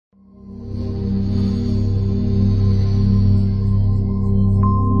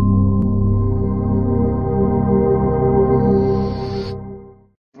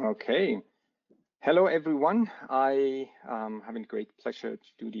Hello, everyone. I am having great pleasure to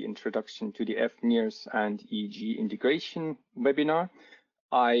do the introduction to the fNIRS and EEG integration webinar.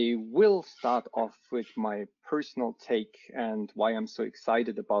 I will start off with my personal take and why I'm so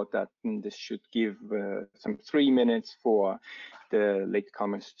excited about that. And this should give some 3 minutes for the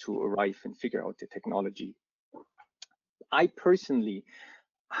latecomers to arrive and figure out the technology. I personally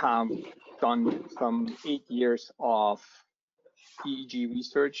have done some 8 years of EEG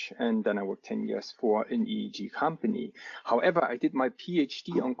research, and then I worked 10 years for an EEG company. However, I did my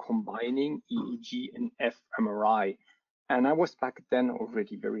PhD on combining EEG and fMRI. And I was back then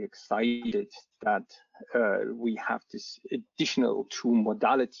already very excited that we have this additional 2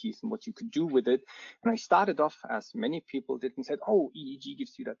 modalities and what you could do with it. And I started off, as many people did, and said, oh, EEG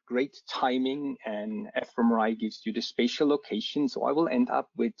gives you that great timing and fMRI gives you the spatial location. So I will end up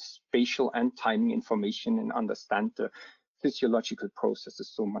with spatial and timing information and understand the physiological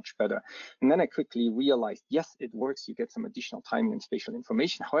processes so much better. And then I quickly realized, yes, it works. You get some additional timing and spatial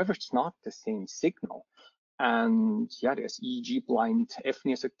information. However, it's not the same signal. And yeah, there's EEG blind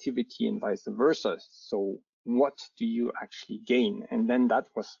fNIRS activity and vice versa. So what do you actually gain? And then that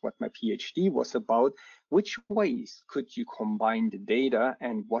was what my PhD was about. Which ways could you combine the data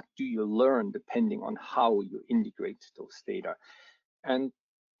and what do you learn depending on how you integrate those data? And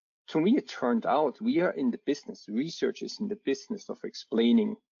to me, it turned out we are in the business, research is in the business of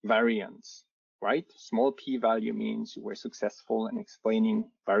explaining variance, right? Small p-value means you were successful in explaining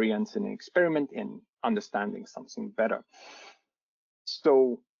variance in an experiment and understanding something better.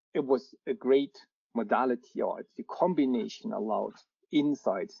 So it was a great modality, or the combination allowed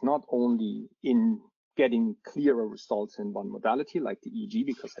insights, not only in getting clearer results in one modality like the EEG,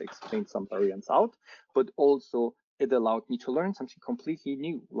 because I explained some variance out, but also it allowed me to learn something completely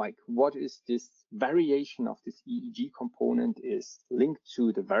new, like what is this variation of this EEG component is linked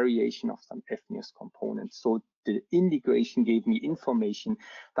to the variation of some fNIRS component. So the integration gave me information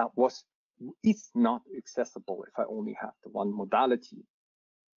that is not accessible if I only have the one modality.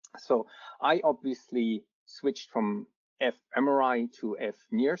 So I obviously switched from fMRI to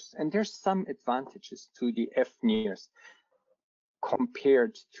fNIRS, and there's some advantages to the fNIRS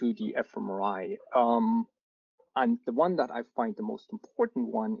compared to the fMRI. And the one that I find the most important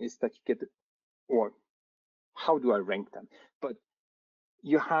one is that you get, or how do I rank them? But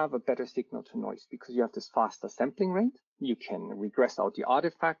you have a better signal to noise because you have this faster sampling rate. You can regress out the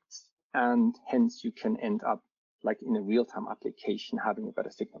artifacts, and hence you can end up like in a real-time application having a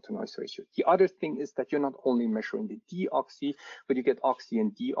better signal to noise ratio. The other thing is that you're not only measuring the deoxy, but you get oxy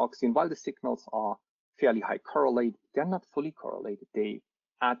and deoxy. And while the signals are fairly high correlated, they're not fully correlated. They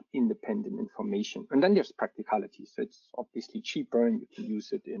add independent information. And then there's practicality. So it's obviously cheaper and you can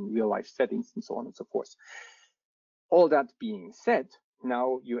use it in real life settings and so on and so forth. All that being said,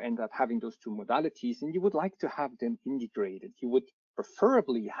 now you end up having those 2 modalities and you would like to have them integrated. You would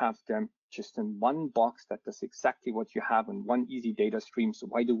preferably have them just in one box that does exactly what you have in one easy data stream. So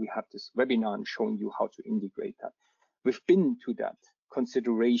why do we have this webinar and showing you how to integrate that? We've been to that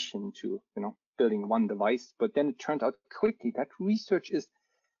consideration to, building one device, but then it turned out quickly that research is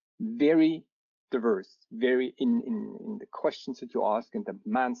very diverse, very in the questions that you ask and the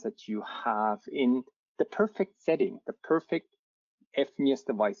demands that you have in the perfect setting. The perfect fNIRS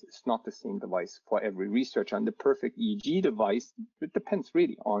device is not the same device for every researcher, and the perfect EEG device, it depends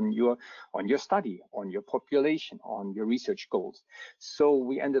really on your study, on your population, on your research goals. So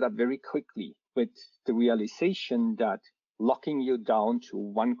we ended up very quickly with the realization that locking you down to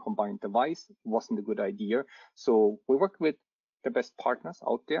one combined device wasn't a good idea. So we worked with the best partners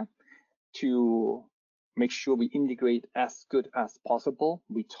out there to make sure we integrate as good as possible.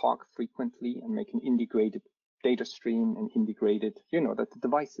 We talk frequently and make an integrated data stream and integrated, that the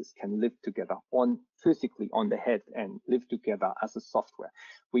devices can live together physically on the head and live together as a software.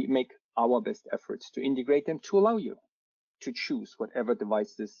 We make our best efforts to integrate them to allow you to choose whatever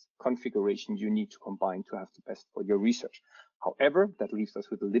devices configuration you need to combine to have the best for your research. However, that leaves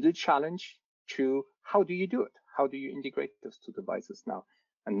us with a little challenge to how do you do it? How do you integrate those 2 devices now?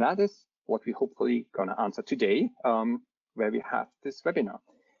 And that is what we hopefully gonna answer today, where we have this webinar.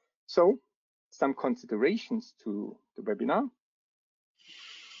 So some considerations to the webinar.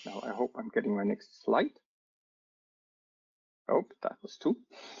 Now I hope I'm getting my next slide. Oh, that was 2.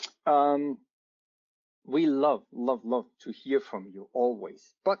 We love to hear from you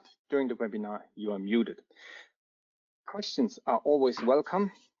always, but during the webinar, you are muted. Questions are always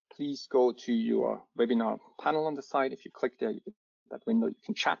welcome. Please go to your webinar panel on the side. If you click there, that window, you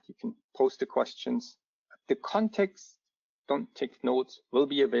can chat, you can post the questions. The context, don't take notes, will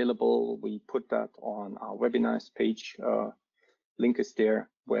be available. We put that on our webinars page. Link is there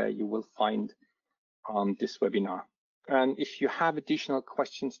where you will find this webinar. And if you have additional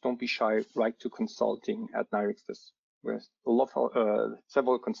questions, don't be shy, write to consulting@NIRx. There's a lot of,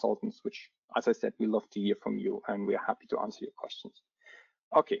 several consultants, which, as I said, we love to hear from you, and we are happy to answer your questions.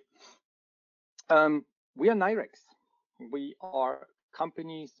 Okay, we are NIRx. We are a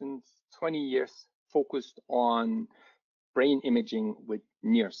company since 20 years focused on brain imaging with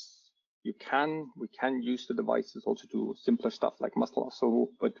NIRs. We can use the devices also to do simpler stuff like muscle or so,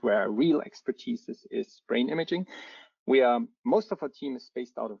 but where real expertise is brain imaging. Most of our team is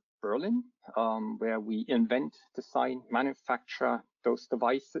based out of Berlin, where we invent, design, manufacture those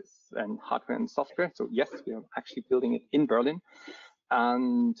devices and hardware and software. So yes, we are actually building it in Berlin.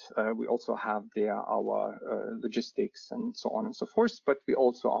 And we also have there our logistics and so on and so forth. But we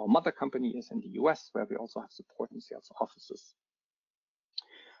also, our mother company is in the US, where we also have support and sales offices.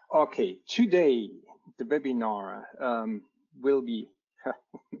 Okay, today the webinar will be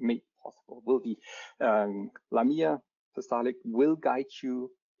made possible. Lamia Pasalik will guide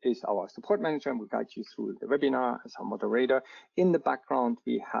you, is our support manager, and will guide you through the webinar as our moderator. In the background,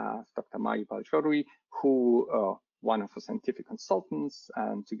 we have Dr. Mai Balchaudhuri, who one of our scientific consultants,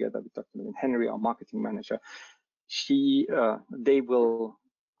 and together with Dr. Medine Henry, our marketing manager, they will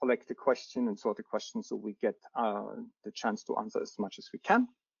collect the question and sort the questions so we get the chance to answer as much as we can.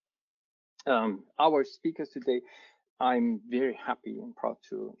 Our speakers today, I'm very happy and proud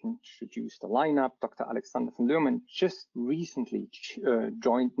to introduce the lineup. Dr. Alexander von Lühmann just recently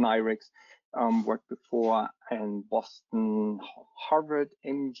joined NIRx, worked before in Boston, Harvard,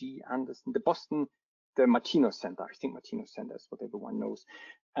 MG, Anderson, the Martino Center. I think Martino Center is what everyone knows.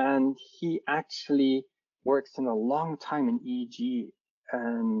 And he actually works in a long time in EEG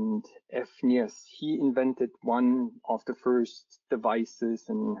and fNIRS. He invented one of the first devices,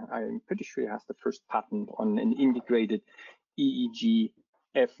 and I'm pretty sure he has the first patent on an integrated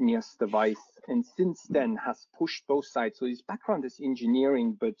EEG-fNIRS device, and since then has pushed both sides. So his background is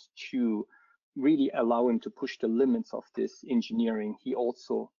engineering, but to really allow him to push the limits of this engineering, he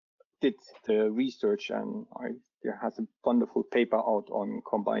also did the research, and there has a wonderful paper out on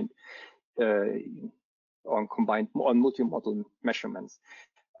multi-modal measurements.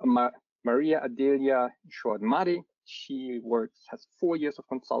 Maria Adelia Mari, she has 4 years of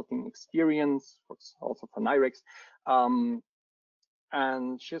consulting experience, works also for NIRx,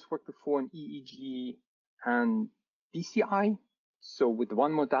 and she has worked before in EEG and DCI, so with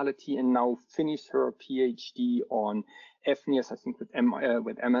one modality, and now finished her PhD on fNIRS, I think with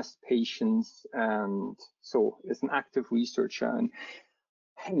MS patients, and so is an active researcher, and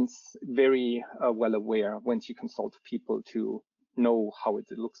hence very well aware when she consults people to know how it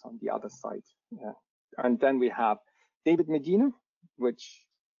looks on the other side. Yeah. And then we have David Medine, which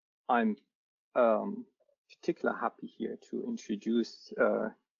I'm particularly happy here to introduce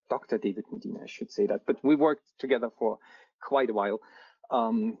Dr. David Medine, I should say that, but we worked together for quite a while.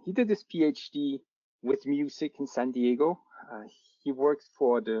 He did his PhD with music in San Diego. He works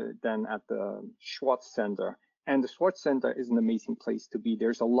then at the Schwartz Center. And the Schwartz Center is an amazing place to be.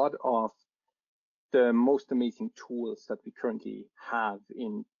 There's a lot of the most amazing tools that we currently have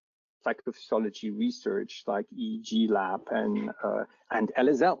in psychophysiology research, like EEG lab and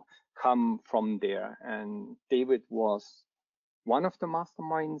LSL, come from there. And David was one of the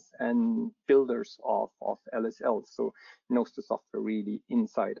masterminds and builders of LSL, so knows the software really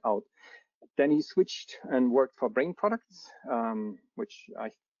inside out. Then he switched and worked for Brain Products, which I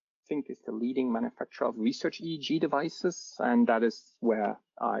think is the leading manufacturer of research EEG devices, and that is where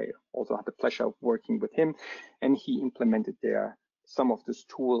I also had the pleasure of working with him. And he implemented there some of these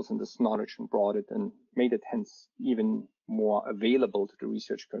tools and this knowledge and brought it and made it hence even more available to the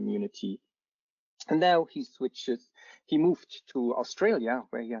research community. And now he moved to Australia,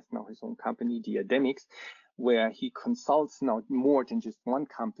 where he has now his own company, the Ademics, where he consults now more than just one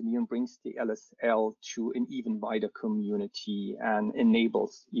company and brings the LSL to an even wider community and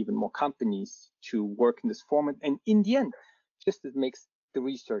enables even more companies to work in this format. And in the end, just it makes the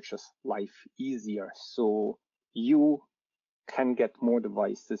researchers' life easier. So you can get more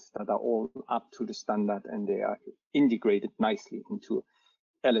devices that are all up to the standard and they are integrated nicely into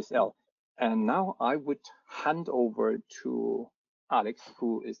LSL. And now I would hand over to Alex,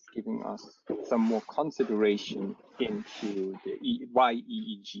 who is giving us some more consideration into the why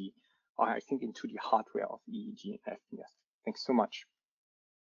EEG, or I think into the hardware of EEG and fNIRS. Thanks so much.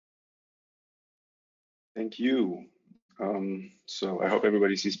 Thank you. So I hope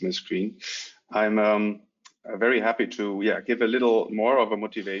everybody sees my screen. I'm very happy to give a little more of a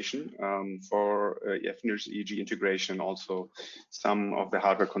motivation for fNIRS-EEG integration, also some of the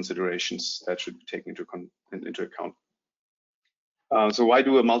hardware considerations that should be taken into account. So why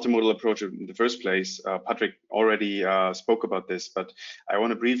do a multimodal approach in the first place? Patrick already spoke about this, but I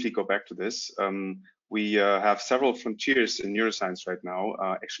want to briefly go back to this. We have several frontiers in neuroscience right now,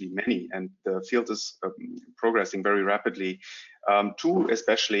 actually many, and the field is progressing very rapidly. Two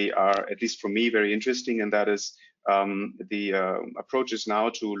especially are, at least for me, very interesting, and that is the approach is now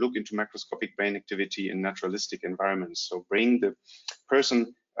to look into macroscopic brain activity in naturalistic environments. So bring the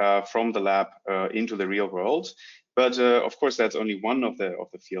person from the lab into the real world. But of course, that's only one of the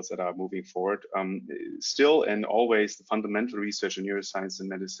fields that are moving forward. Still and always, the fundamental research in neuroscience and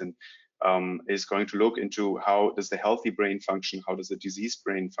medicine is going to look into how does the healthy brain function, how does the diseased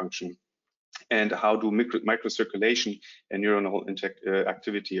brain function, and how do microcirculation and neuronal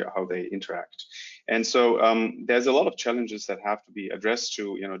activity, how they interact. And so there's a lot of challenges that have to be addressed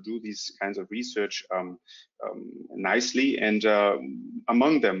to do these kinds of research nicely. And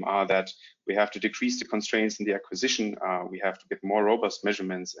among them are that we have to decrease the constraints in the acquisition, we have to get more robust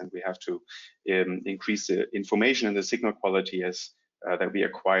measurements, and we have to increase the information and the signal quality as that we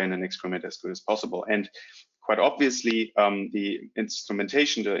acquire in an experiment as good as possible. And quite obviously, the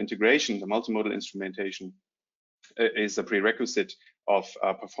instrumentation, the integration, the multimodal instrumentation is a prerequisite of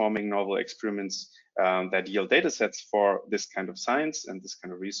performing novel experiments that yield data sets for this kind of science and this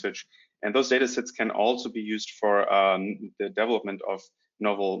kind of research. And those data sets can also be used for the development of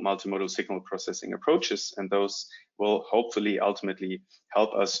novel multimodal signal processing approaches. And those will hopefully ultimately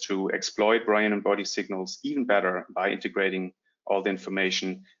help us to exploit brain and body signals even better by integrating all the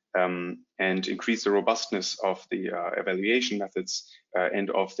information and increase the robustness of the evaluation methods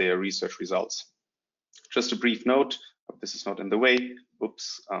and of their research results. Just a brief note, hope this is not in the way.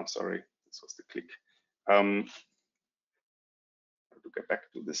 Oops, sorry, this was the click. I have to get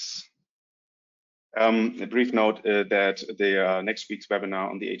back to this. A brief note that the next week's webinar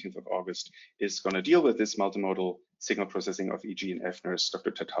on the 18th of August is going to deal with this multimodal signal processing of EEG and fNIRS.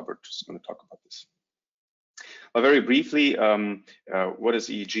 Dr. Ted Hubbard is going to talk about this. Well, very briefly, what is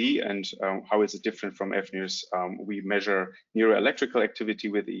EEG and how is it different from fNIRS? We measure neuroelectrical activity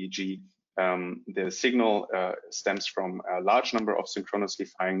with EEG. The signal stems from a large number of synchronously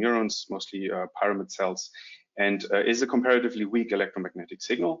firing neurons, mostly pyramid cells, and is a comparatively weak electromagnetic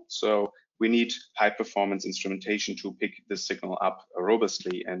signal. So we need high performance instrumentation to pick this signal up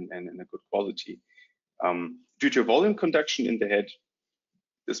robustly and in a good quality. Due to volume conduction in the head,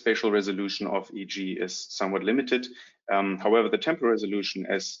 the spatial resolution of EEG is somewhat limited. However, the temporal resolution,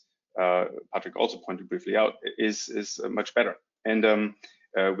 as Patrick also pointed briefly out, is much better. And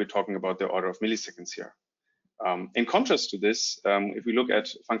we're talking about the order of milliseconds here. In contrast to this, if we look at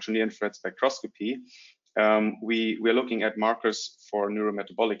functional near-infrared spectroscopy, we're looking at markers for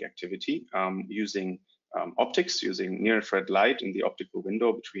neurometabolic activity using optics, using near-infrared light in the optical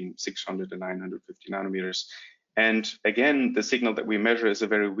window between 600 and 950 nanometers. And again, the signal that we measure is a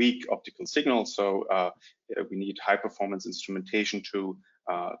very weak optical signal, so we need high performance instrumentation to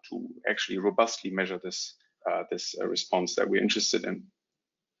actually robustly measure this response that we're interested in.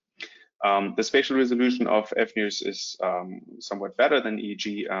 The spatial resolution of fNIRS is somewhat better than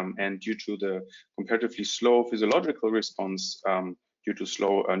EEG, and due to the comparatively slow physiological response, due to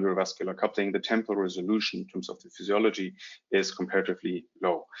slow neurovascular coupling, the temporal resolution in terms of the physiology is comparatively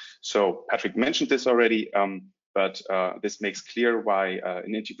low. So Patrick mentioned this already, but this makes clear why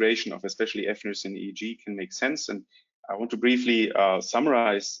an integration of especially fNIRS and EEG can make sense. And I want to briefly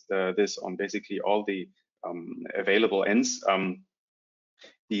summarize this on basically all the available ends.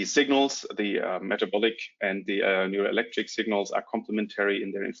 The signals, the metabolic and the neuroelectric signals are complementary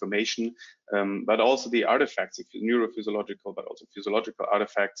in their information, but also the artifacts, neurophysiological, but also physiological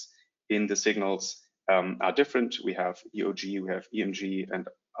artifacts in the signals are different. We have EOG, we have EMG, and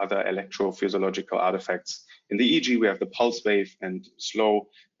other electrophysiological artifacts. In the EEG, we have the pulse wave and slow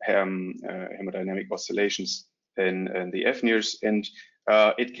hemodynamic oscillations in the fNIRS, and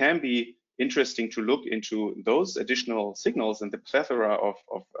it can be interesting to look into those additional signals and the plethora of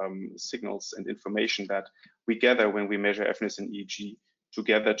signals and information that we gather when we measure fNIRS and EEG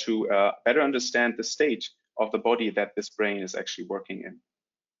together to better understand the state of the body that this brain is actually working in.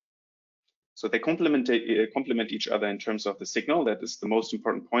 So they complement each other in terms of the signal. That is the most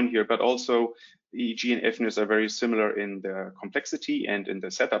important point here, but also EEG and fNIRS are very similar in their complexity and in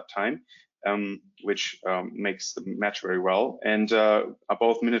the setup time, which makes the match very well, and are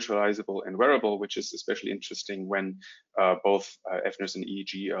both miniaturizable and wearable, which is especially interesting when both fNIRS and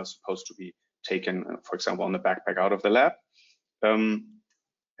EEG are supposed to be taken, for example, on the backpack out of the lab.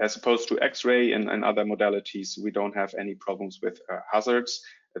 As opposed to X-ray and other modalities, we don't have any problems with hazards.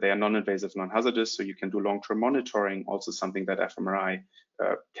 They are non-invasive, non-hazardous, so you can do long-term monitoring, also something that fMRI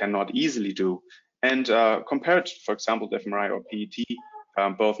cannot easily do. And compared, for example, to fMRI or PET,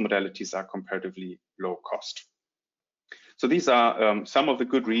 both modalities are comparatively low cost. So these are some of the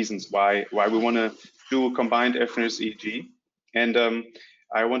good reasons why we want to do combined fNIRS-EEG. And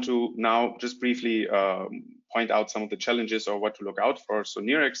I want to now just briefly point out some of the challenges or what to look out for. So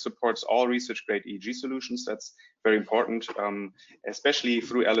NIRx supports all research-grade EEG solutions. That's very important, especially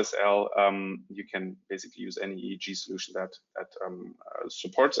through LSL. You can basically use any EEG solution that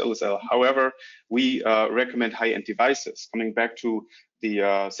supports LSL. However, we recommend high-end devices. Coming back to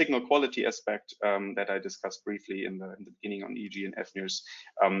the signal quality aspect that I discussed briefly in the beginning on EEG and fNIRS,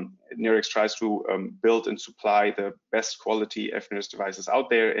 NIRx tries to build and supply the best quality fNIRS devices out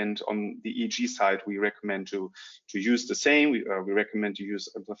there. And on the EEG side, we recommend to use the same. We recommend to use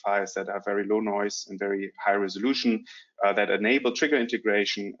amplifiers that are very low noise and very high resolution, that enable trigger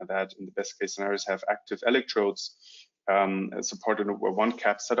integration, that in the best case scenarios have active electrodes, supported a one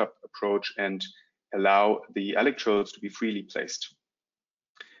cap setup approach, and allow the electrodes to be freely placed.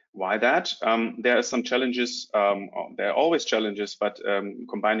 Why that? There are some challenges. There are always challenges, but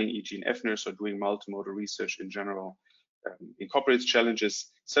combining EEG and fNIRS or doing multimodal research in general incorporates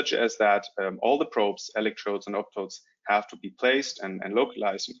challenges such as that all the probes, electrodes, and optodes have to be placed and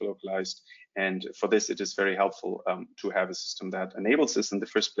localized and colocalized. And for this, it is very helpful to have a system that enables this in the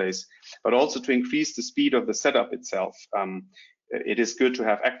first place, but also to increase the speed of the setup itself. It is good to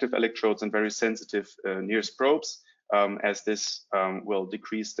have active electrodes and very sensitive NIRS probes, as this will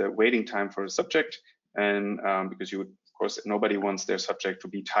decrease the waiting time for a subject, and because of course, nobody wants their subject to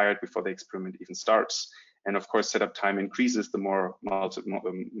be tired before the experiment even starts. And of course, setup time increases the more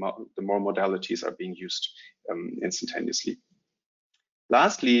modalities are being used instantaneously.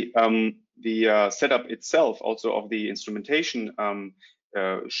 Lastly, the setup itself, also of the instrumentation,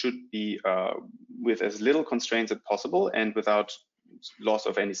 should be with as little constraints as possible and without loss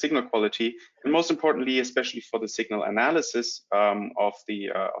of any signal quality, and most importantly, especially for the signal analysis of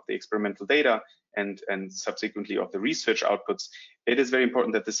the experimental data and subsequently of the research outputs, it is very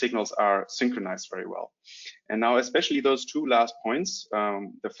important that the signals are synchronized very well. And now, especially those two last points,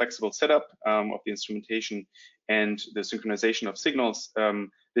 the flexible setup of the instrumentation and the synchronization of signals,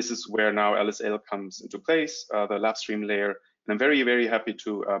 this is where now LSL comes into place, the lab stream layer. And I'm very, very happy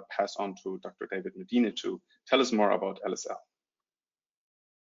to pass on to Dr. David Medine to tell us more about LSL.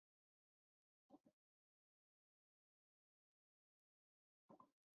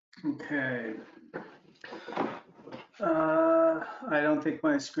 Okay. I don't think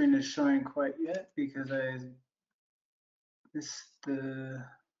my screen is showing quite yet because I missed the.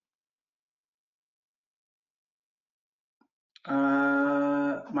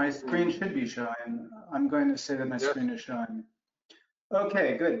 My screen should be showing. I'm going to say that my screen is showing.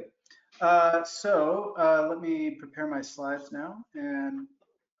 Okay, good. So let me prepare my slides now, and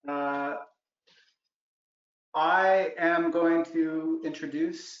I am going to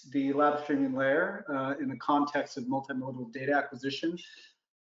introduce the lab streaming layer in the context of multimodal data acquisition.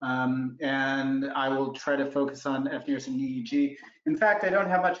 And I will try to focus on fNIRS and EEG. In fact, I don't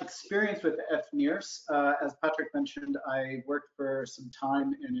have much experience with fNIRS. As Patrick mentioned, I worked for some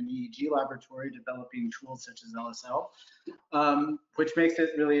time in an EEG laboratory developing tools such as LSL, which makes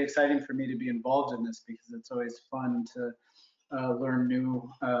it really exciting for me to be involved in this because it's always fun to learn new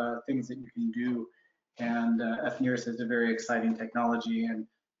things that you can do. And fNIRS is a very exciting technology, and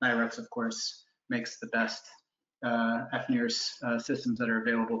NIRx, of course, makes the best fNIRS systems that are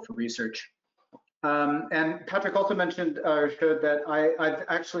available for research. And Patrick also mentioned or showed that I've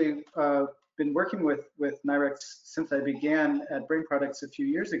actually been working with NIRx since I began at Brain Products a few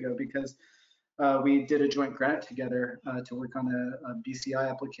years ago, because we did a joint grant together to work on a BCI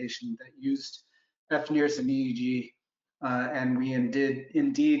application that used fNIRS and EEG. And we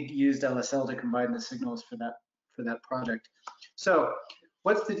indeed used LSL to combine the signals for that project. So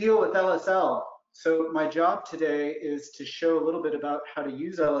what's the deal with LSL? So my job today is to show a little bit about how to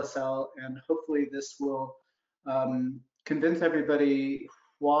use LSL, and hopefully this will convince everybody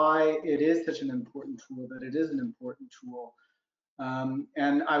why it is such an important tool, that it is an important tool.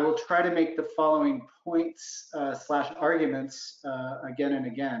 And I will try to make the following points slash arguments again and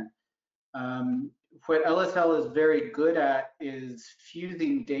again. What LSL is very good at is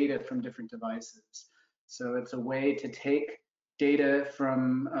fusing data from different devices. So it's a way to take data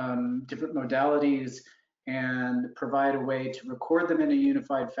from different modalities and provide a way to record them in a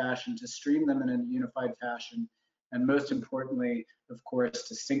unified fashion, to stream them in a unified fashion, and most importantly, of course,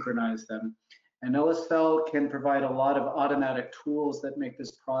 to synchronize them. And LSL can provide a lot of automatic tools that make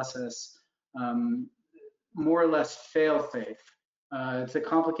this process more or less fail-safe. It's a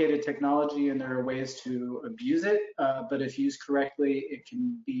complicated technology and there are ways to abuse it, but if used correctly, it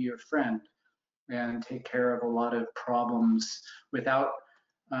can be your friend. and take care of a lot of problems without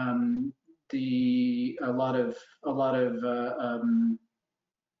a lot of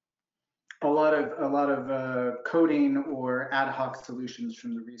coding or ad hoc solutions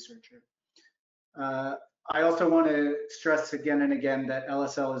from the researcher. I also want to stress again and again that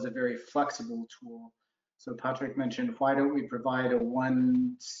LSL is a very flexible tool. So Patrick mentioned, why don't we provide a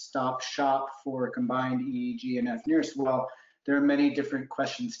one-stop shop for combined EEG and fNIRS? Well, there are many different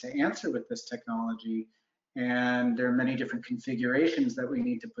questions to answer with this technology, and there are many different configurations that we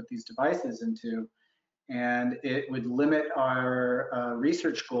need to put these devices into. And it would limit our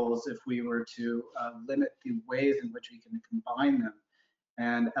research goals if we were to limit the ways in which we can combine them.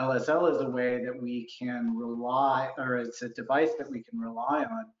 And LSL is a way that we can rely, or it's a device that we can rely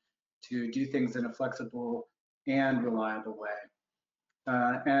on to do things in a flexible and reliable way.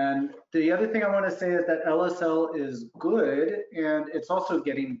 And the other thing I want to say is that LSL is good, and it's also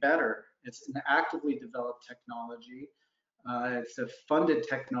getting better. It's an actively developed technology. It's a funded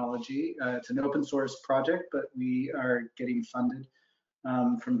technology. It's an open source project, but we are getting funded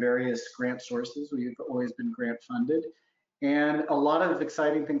from various grant sources. We've always been grant funded. And a lot of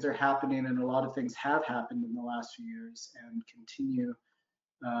exciting things are happening, and a lot of things have happened in the last few years and continue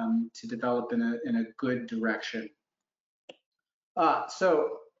to develop in a good direction.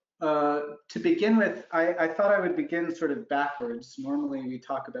 To begin with, I thought I would begin sort of backwards. Normally we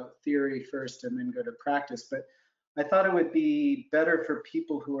talk about theory first and then go to practice, but I thought it would be better for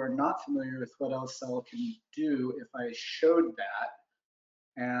people who are not familiar with what LSL can do if I showed that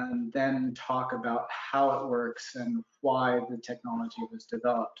and then talk about how it works and why the technology was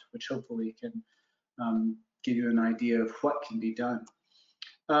developed, which hopefully can give you an idea of what can be done.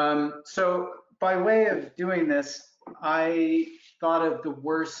 So by way of doing this, I thought of the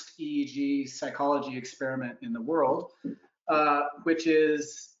worst EEG psychology experiment in the world, which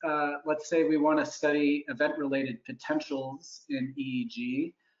is, let's say we want to study event-related potentials in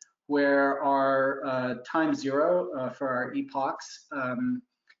EEG, where our time zero for our epochs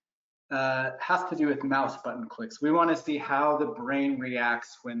has to do with mouse button clicks. We want to see how the brain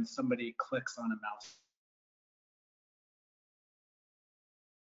reacts when somebody clicks on a mouse.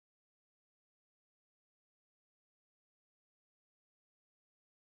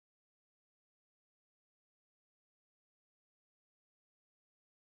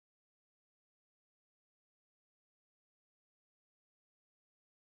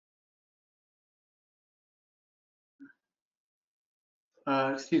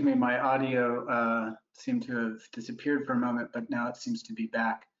 Excuse me, my audio seemed to have disappeared for a moment, but now it seems to be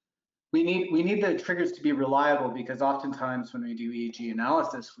back. We need the triggers to be reliable, because oftentimes when we do EEG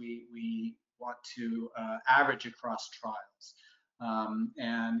analysis, we want to average across trials.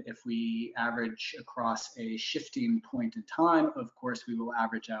 And if we average across a shifting point in time, of course, we will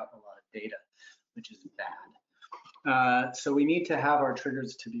average out a lot of data, which is bad. So we need to have our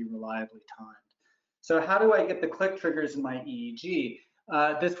triggers to be reliably timed. So how do I get the click triggers in my EEG?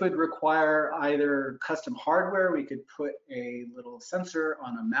 This would require either custom hardware. We could put a little sensor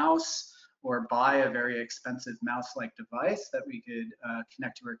on a mouse, or buy a very expensive mouse-like device that we could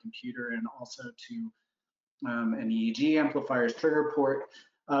connect to our computer, and also to an EEG amplifier's trigger port.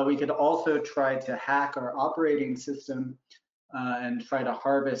 We could also try to hack our operating system and try to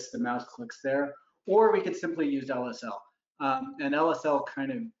harvest the mouse clicks there, or we could simply use LSL. And LSL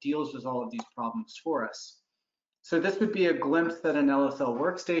kind of deals with all of these problems for us. So this would be a glimpse at an LSL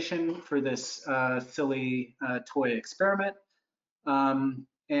workstation for this silly toy experiment.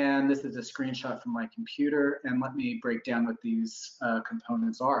 And this is a screenshot from my computer, and let me break down what these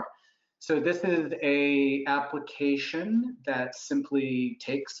components are. So this is a application that simply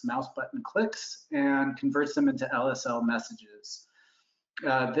takes mouse button clicks and converts them into LSL messages.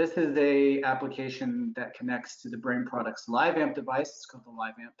 This is a application that connects to the Brain Products LiveAmp device. It's called the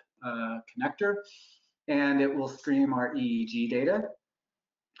LiveAmp connector, and it will stream our EEG data.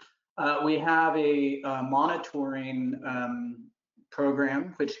 We have a monitoring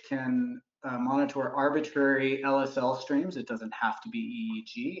program which can monitor arbitrary LSL streams. It doesn't have to be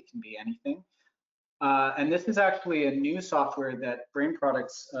EEG, it can be anything. And this is actually a new software that Brain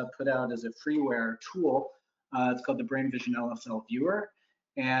Products put out as a freeware tool. It's called the Brain Vision LSL Viewer.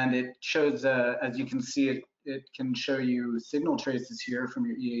 And it shows, as you can see, it can show you signal traces here from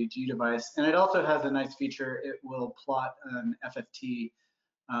your EEG device. And it also has a nice feature. It will plot an FFT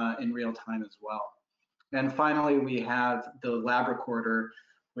in real time as well. And finally, we have the lab recorder,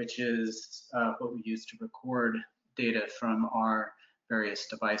 which is what we use to record data from our various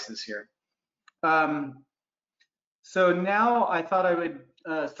devices here. So now I thought I would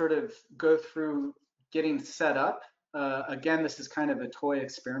sort of go through getting set up again, this is kind of a toy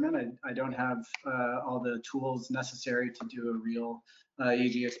experiment. I don't have all the tools necessary to do a real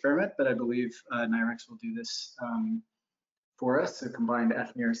EEG experiment, but I believe NIRx will do this for us, a combined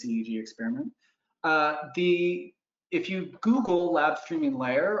fNIRS-EEG experiment. If you Google lab streaming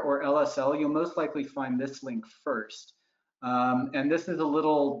layer or LSL, you'll most likely find this link first. And this is a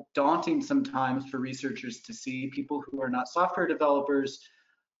little daunting sometimes for researchers to see. People who are not software developers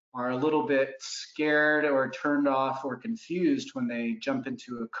are a little bit scared or turned off or confused when they jump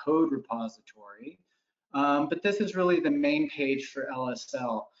into a code repository. But this is really the main page for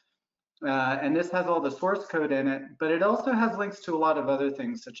LSL. And this has all the source code in it, but it also has links to a lot of other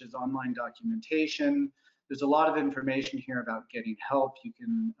things, such as online documentation. There's a lot of information here about getting help. You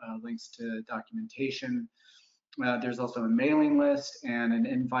can links to documentation. There's also a mailing list and an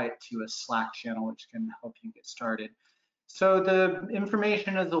invite to a Slack channel, which can help you get started. So the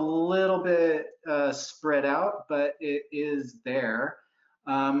information is a little bit spread out, but it is there.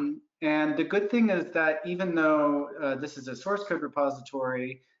 And the good thing is that even though this is a source code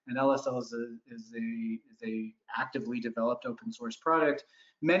repository and LSL is a actively developed open source product,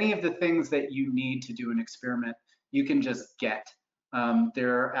 many of the things that you need to do an experiment, you can just get.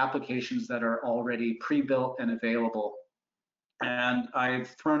 There are applications that are already pre-built and available. And I've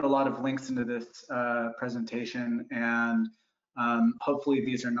thrown a lot of links into this presentation, and hopefully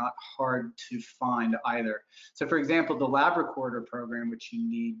these are not hard to find either. So for example, the lab recorder program, which you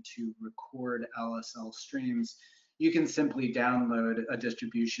need to record LSL streams, you can simply download a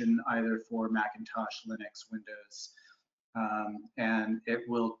distribution either for Macintosh, Linux, Windows, and it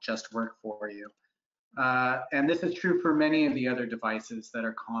will just work for you. And this is true for many of the other devices that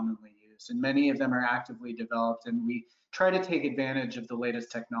are commonly used, and many of them are actively developed, and we try to take advantage of the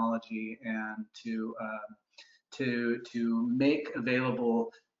latest technology and to make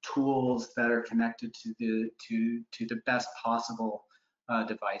available tools that are connected to the best possible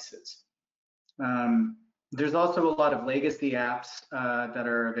devices. There's also a lot of legacy apps that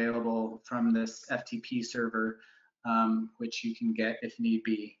are available from this FTP server, which you can get if need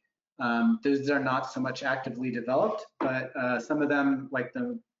be. Those are not so much actively developed, but some of them, like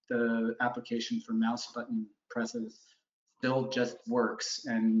the application for mouse button presses, still just works.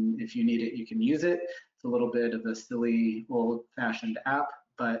 And if you need it, you can use it. It's a little bit of a silly, old-fashioned app,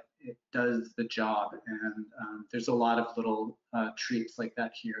 but it does the job. And there's a lot of little treats like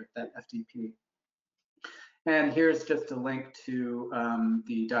that here at that FTP. And here's just a link to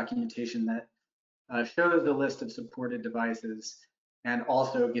the documentation that shows the list of supported devices and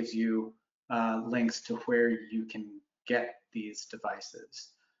also gives you links to where you can get these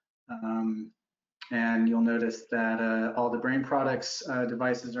devices. And you'll notice that all the Brain Products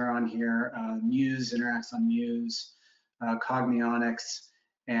devices are on here. Muse interacts on Muse, Cognionics,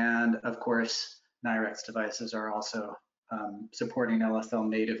 and of course, NIRx devices are also supporting LSL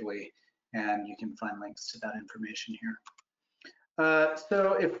natively, and you can find links to that information here.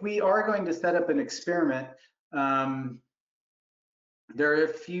 So if we are going to set up an experiment, there are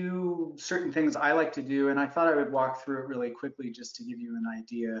a few certain things I like to do, and I thought I would walk through it really quickly just to give you an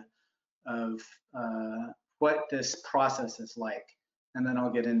idea of what this process is like, and then I'll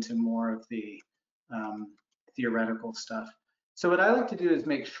get into more of the theoretical stuff. So what I like to do is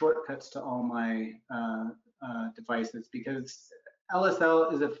make shortcuts to all my devices, because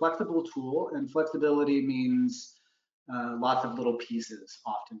LSL is a flexible tool, and flexibility means lots of little pieces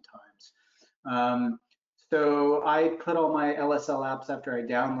oftentimes. So I put all my LSL apps after I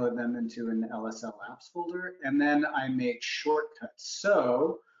download them into an LSL apps folder, and then I make shortcuts.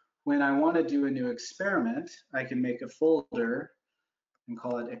 So when I want to do a new experiment, I can make a folder and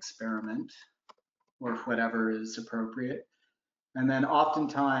call it experiment or whatever is appropriate. And then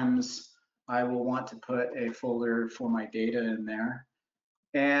oftentimes I will want to put a folder for my data in there.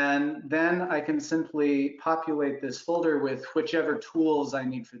 And then I can simply populate this folder with whichever tools I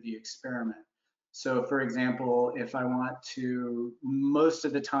need for the experiment. So for example, if I want to, most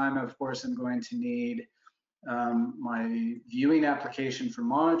of the time, of course, I'm going to need my viewing application for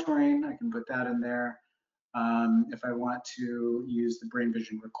monitoring, I can put that in there. If I want to use the Brain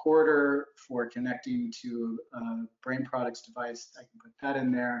Vision recorder for connecting to a Brain Products device, I can put that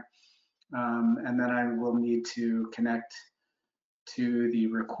in there. And then I will need to connect to the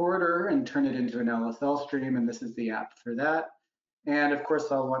recorder and turn it into an LSL stream, and this is the app for that. And of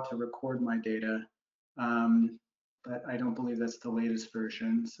course, I'll want to record my data, but I don't believe that's the latest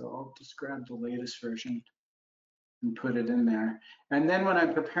version, so I'll just grab the latest version and put it in there. And then when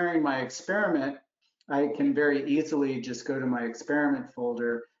I'm preparing my experiment, I can very easily just go to my experiment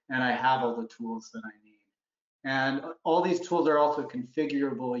folder, and I have all the tools that I need. And all these tools are also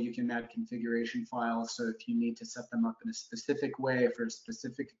configurable. You can add configuration files. So if you need to set them up in a specific way for a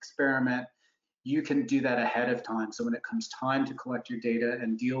specific experiment, you can do that ahead of time. So when it comes time to collect your data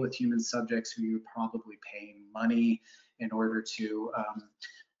and deal with human subjects who you're probably paying money in order to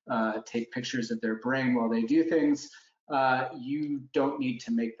take pictures of their brain while they do things, you don't need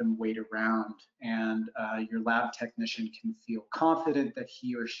to make them wait around. And your lab technician can feel confident that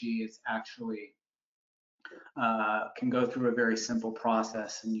he or she is actually can go through a very simple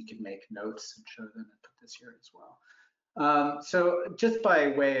process, and you can make notes and show them and put this here as well. So just by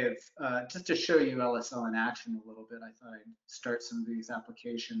way of, just to show you LSL in action a little bit, I thought I'd start some of these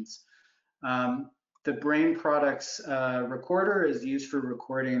applications. The Brain Products recorder is used for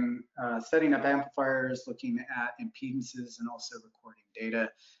recording, setting up amplifiers, looking at impedances, and also recording data.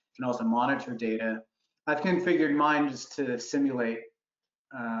 You can also monitor data. I've configured mine just to simulate.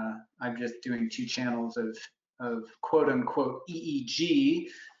 I'm just doing 2 channels of quote unquote EEG,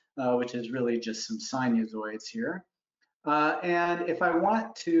 which is really just some sinusoids here. And if I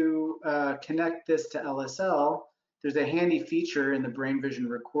want to connect this to LSL, there's a handy feature in the Brain Vision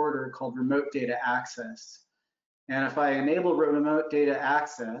recorder called remote data access. And if I enable remote data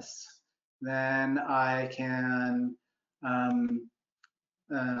access, then I can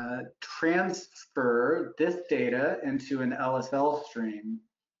transfer this data into an LSL stream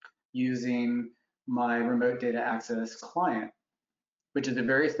using my remote data access client, which is a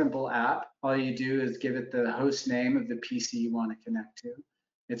very simple app. All you do is give it the host name of the PC you want to connect to.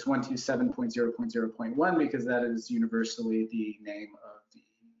 It's 127.0.0.1 because that is universally the name of the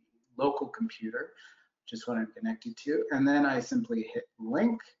local computer, which is what I'm connected to. And then I simply hit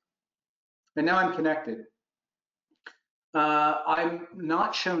link, and now I'm connected. I'm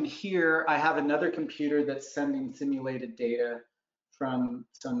not shown here. I have another computer that's sending simulated data from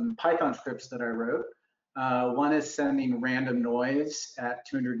some Python scripts that I wrote. One is sending random noise at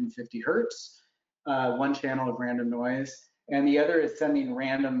 250 hertz, 1 channel of random noise, and the other is sending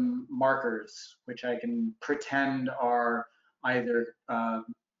random markers, which I can pretend are either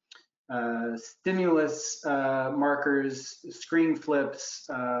stimulus markers, screen flips,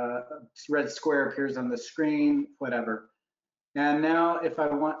 red square appears on the screen, whatever. And now if I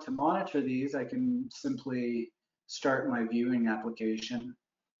want to monitor these, I can simply start my viewing application,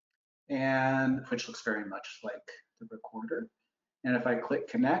 and which looks very much like the recorder. And if I click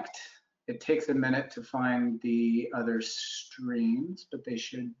connect, it takes a minute to find the other streams, but they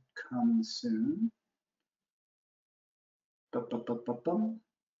should come soon.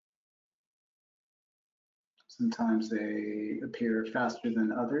 Sometimes they appear faster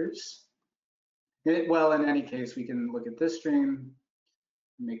than others. Well, in any case, we can look at this stream,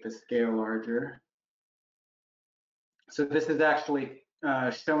 make the scale larger. So this is actually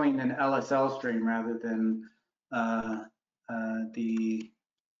showing an LSL stream rather than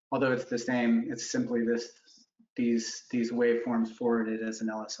although it's the same, it's simply these waveforms forwarded as an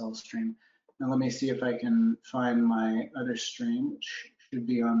LSL stream. Now let me see if I can find my other stream, which should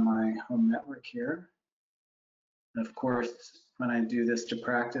be on my home network here. And of course, when I do this to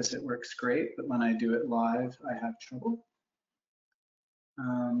practice, it works great, but when I do it live, I have trouble.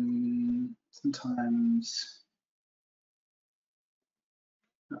 Sometimes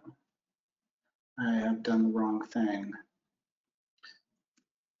I have done the wrong thing.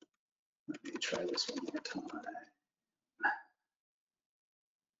 Let me try this one more time.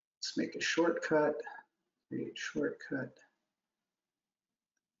 Let's make a shortcut, create shortcut.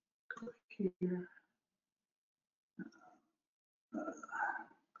 Go here.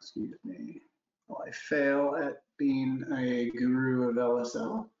 Excuse me. Well, I fail at being a guru of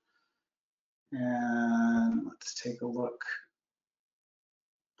LSL. And let's take a look.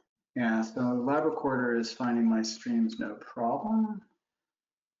 Yeah, so the lab recorder is finding my streams no problem.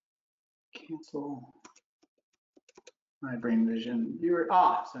 Cancel my Brain Vision viewer.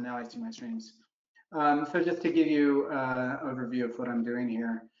 So now I see my streams. So just to give you an overview of what I'm doing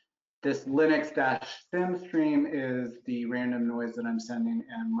here, this Linux-sim stream is the random noise that I'm sending,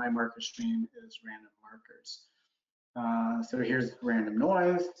 and my marker stream is random markers. So here's random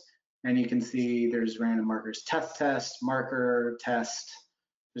noise, and you can see there's random markers, test, marker, test.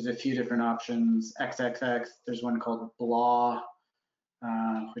 There's a few different options, XXX. There's one called blah,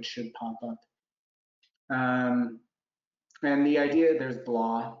 which should pop up. And the idea, there's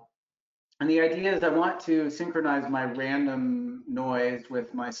blah. And the idea is I want to synchronize my random noise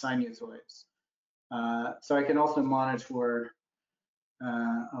with my sinusoids. So I can also monitor,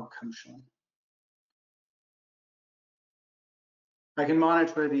 I can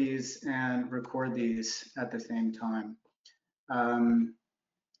monitor these and record these at the same time.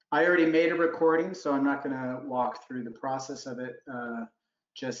 I already made a recording, so I'm not going to walk through the process of it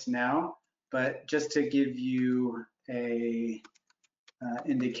just now, but just to give you a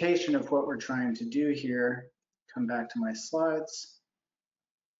indication of what we're trying to do here, come back to my slides,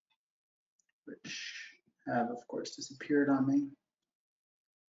 which have, of course, disappeared on me.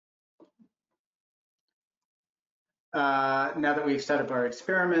 Now that we've set up our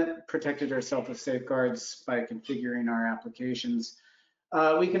experiment, protected ourselves with safeguards by configuring our applications,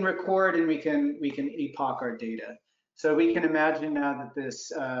 we can record and we can epoch our data. So we can imagine now that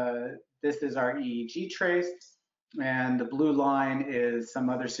this is our EEG trace, and the blue line is some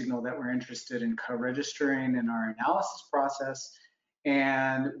other signal that we're interested in co-registering in our analysis process.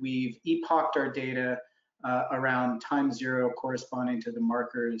 And we've epoched our data around time zero corresponding to the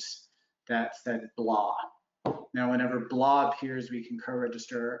markers that said blah. Now, whenever blah appears, we can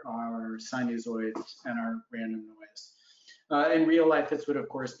co-register our sinusoids and our random noise. In real life, this would, of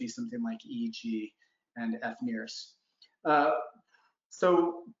course, be something like EEG and fNIRS.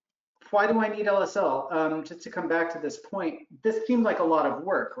 So why do I need LSL? Just to come back to this point, this seemed like a lot of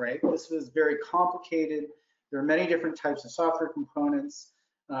work, right? This was very complicated. There are many different types of software components.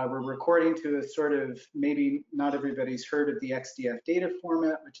 We're recording to a sort of, maybe not everybody's heard of the XDF data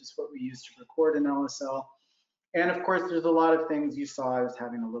format, which is what we use to record in LSL. And of course, there's a lot of things you saw. I was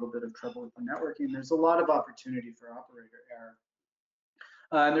having a little bit of trouble with the networking. There's a lot of opportunity for operator error.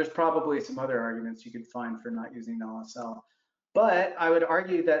 And there's probably some other arguments you could find for not using LSL. But I would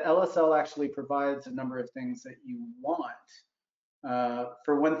argue that LSL actually provides a number of things that you want.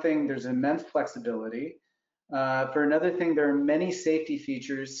 For one thing, there's immense flexibility. For another thing, there are many safety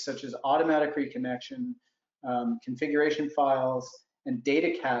features such as automatic reconnection, configuration files, and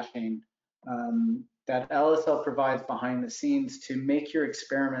data caching that LSL provides behind the scenes to make your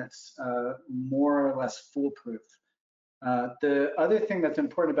experiments more or less foolproof. The other thing that's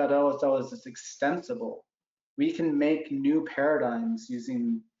important about LSL is it's extensible. We can make new paradigms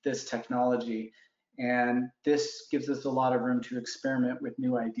using this technology, and this gives us a lot of room to experiment with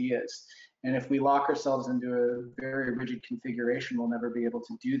new ideas. And if we lock ourselves into a very rigid configuration, we'll never be able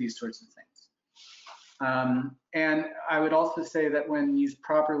to do these sorts of things. And I would also say that when used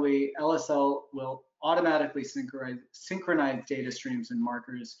properly, LSL will automatically synchronize data streams and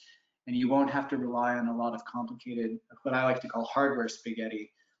markers, and you won't have to rely on a lot of complicated, what I like to call hardware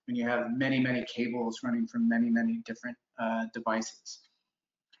spaghetti, when you have many, many cables running from many, many different devices.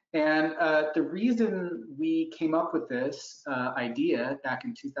 And the reason we came up with this idea back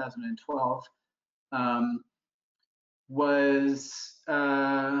in 2012 was,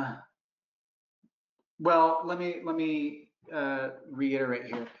 well, let me reiterate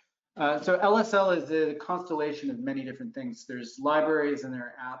here. So LSL is a constellation of many different things. There's libraries and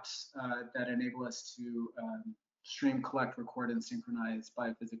there are apps that enable us to stream, collect, record, and synchronize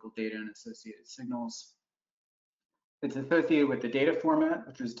biophysical data and associated signals. It's associated with the data format,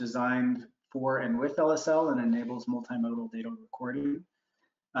 which was designed for and with LSL and enables multimodal data recording.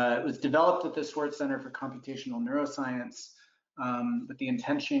 It was developed at the Schwartz Center for Computational Neuroscience with the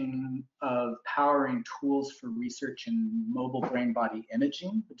intention of powering tools for research in mobile brain body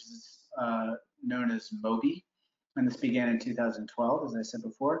imaging, which is known as MOBI. And this began in 2012, as I said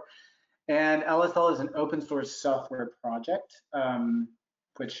before. And LSL is an open source software project,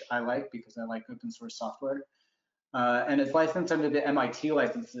 which I like because I like open source software. And it's licensed under the MIT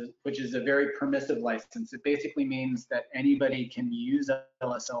license, which is a very permissive license. It basically means that anybody can use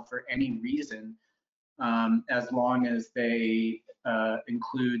LSL for any reason, as long as they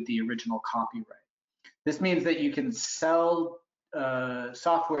include the original copyright. This means that you can sell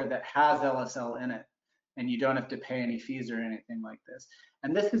software that has LSL in it, and you don't have to pay any fees or anything like this.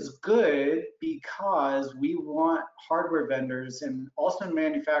 And this is good because we want hardware vendors and also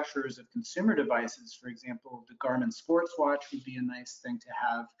manufacturers of consumer devices, for example, the Garmin sports watch would be a nice thing to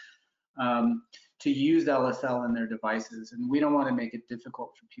have, to use LSL in their devices. And we don't want to make it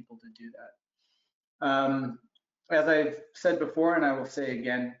difficult for people to do that. As I've said before, and I will say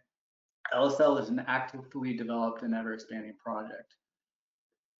again, LSL is an actively developed and ever-expanding project.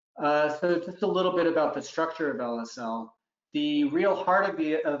 So just a little bit about the structure of LSL. The real heart of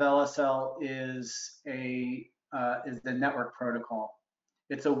LSL is the network protocol.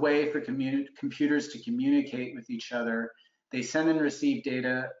 It's a way for computers to communicate with each other. They send and receive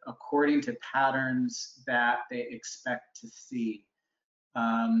data according to patterns that they expect to see.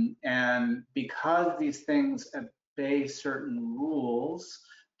 And because these things obey certain rules,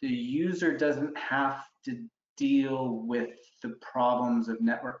 the user doesn't have to deal with the problems of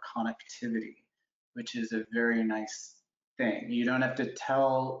network connectivity, which is a very nice thing. You don't have to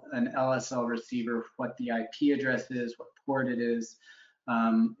tell an LSL receiver what the IP address is, what port it is.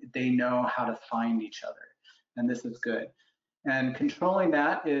 they know how to find each other, and this is good. And controlling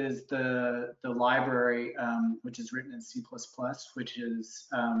that is the library, which is written in C++,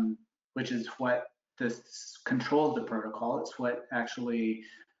 which is what this controls the protocol. It's what actually,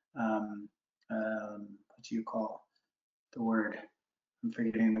 what do you call the word? I'm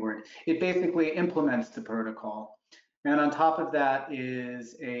forgetting the word. It basically implements the protocol. And on top of that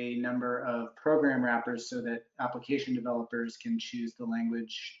is a number of program wrappers so that application developers can choose the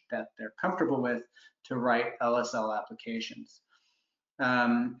language that they're comfortable with to write LSL applications.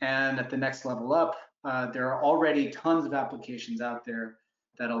 And at the next level up, there are already tons of applications out there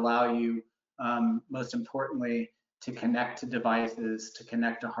that allow you, most importantly, to connect to devices, to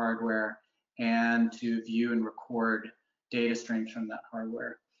connect to hardware, and to view and record data streams from that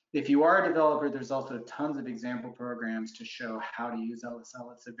hardware. If you are a developer, there's also tons of example programs to show how to use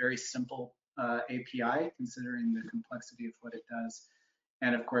LSL. It's a very simple API, considering the complexity of what it does.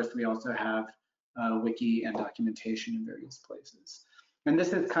 And of course, we also have wiki and documentation in various places. And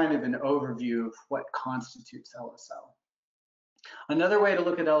this is kind of an overview of what constitutes LSL. Another way to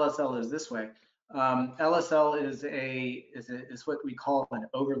look at LSL is this way. LSL is what we call an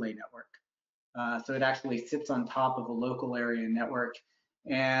overlay network. So it actually sits on top of a local area network.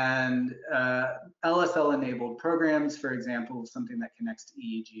 And LSL-enabled programs, for example, something that connects to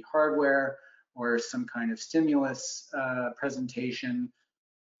EEG hardware or some kind of stimulus presentation,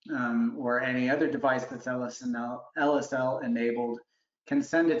 or any other device that's LSL-enabled, can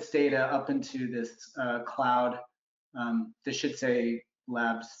send its data up into this cloud. This should say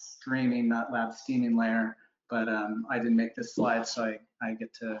lab streaming, not lab steaming layer, but I didn't make this slide, so I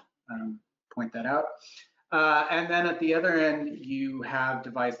get to point that out. And then at the other end, you have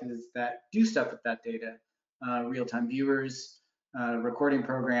devices that do stuff with that data. Real-time viewers, recording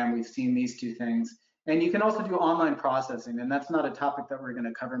program, we've seen these two things. And you can also do online processing, and that's not a topic that we're going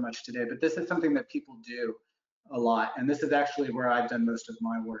to cover much today, but this is something that people do a lot. And this is actually where I've done most of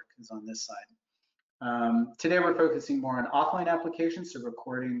my work, is on this side. Today we're focusing more on offline applications, so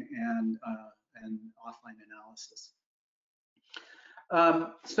recording and offline analysis.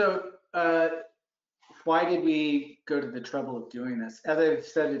 Why did we go to the trouble of doing this? As I've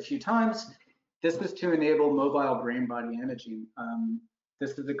said a few times, this was to enable mobile brain-body imaging.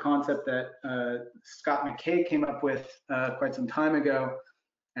 This is a concept that Scott McKay came up with quite some time ago,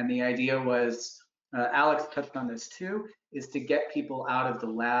 and the idea was, Alex touched on this too, is to get people out of the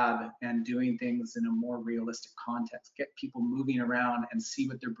lab and doing things in a more realistic context, get people moving around and see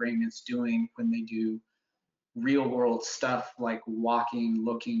what their brain is doing when they do real world stuff like walking,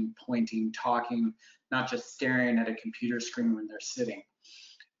 looking, pointing, talking, not just staring at a computer screen when they're sitting.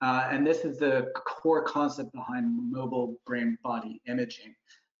 And this is the core concept behind mobile brain-body imaging.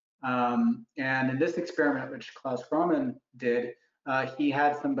 And in this experiment, which Klaus Graumann did, he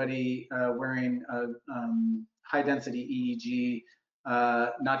had somebody wearing a high-density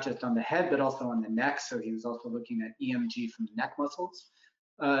EEG, not just on the head, but also on the neck. So he was also looking at EMG from the neck muscles,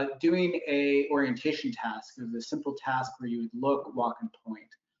 doing a orientation task. It was a simple task where you would look, walk, and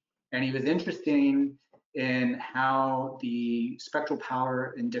point. And he was interested in how the spectral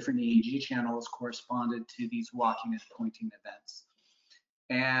power in different EEG channels corresponded to these walking and pointing events.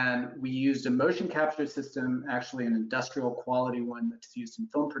 And we used a motion capture system, actually an industrial quality one that's used in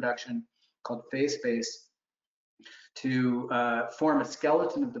film production, called phase space, to form a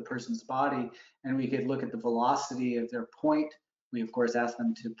skeleton of the person's body, and we could look at the velocity of their point. We of course asked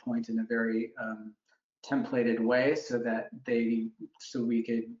them to point in a very templated way so that we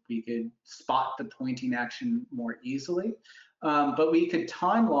could spot the pointing action more easily. But we could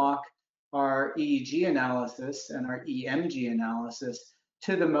time lock our EEG analysis and our EMG analysis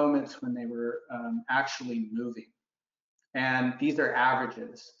to the moments when they were actually moving. And these are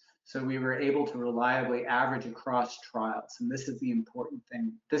averages. So we were able to reliably average across trials. And this is the important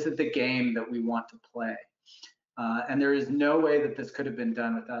thing. This is the game that we want to play. And there is no way that this could have been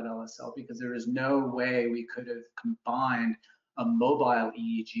done without LSL, because there is no way we could have combined a mobile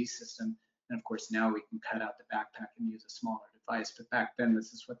EEG system. And of course, now we can cut out the backpack and use a smaller device. But back then,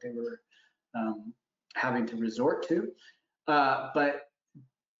 this is what they were having to resort to. But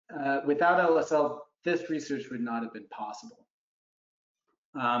without LSL, this research would not have been possible.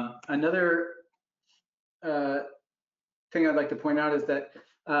 Another thing I'd like to point out is that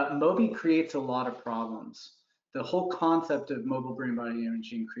MOBI creates a lot of problems. The whole concept of mobile brain-body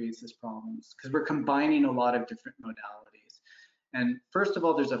imaging creates these problems because we're combining a lot of different modalities. And first of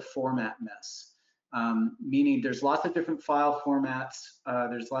all, there's a format mess, meaning there's lots of different file formats.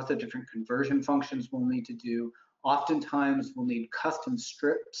 There's lots of different conversion functions we'll need to do. Oftentimes, we'll need custom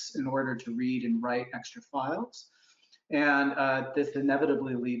scripts in order to read and write extra files. And this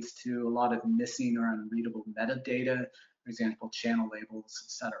inevitably leads to a lot of missing or unreadable metadata, for example, channel labels,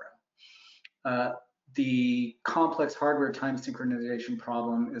 etc. The complex hardware time synchronization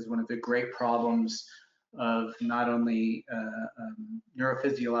problem is one of the great problems of not only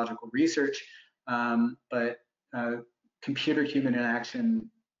neurophysiological research, but computer-human interaction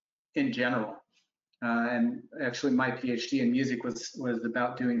in general. And actually, my PhD in music was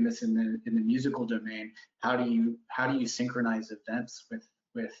about doing this in the musical domain. How do you synchronize events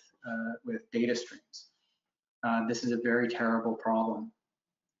with data streams? This is a very terrible problem,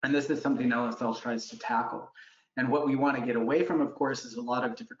 and this is something LSL tries to tackle. And what we want to get away from, of course, is a lot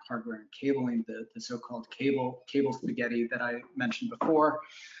of different hardware and cabling, the so-called cable spaghetti that I mentioned before,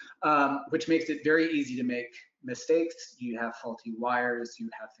 which makes it very easy to make mistakes. You have faulty wires, you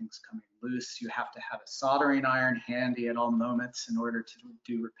have things coming loose, you have to have a soldering iron handy at all moments in order to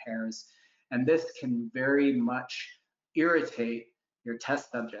do repairs. And this can very much irritate your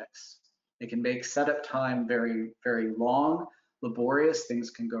test subjects. It can make setup time very, very long, laborious, things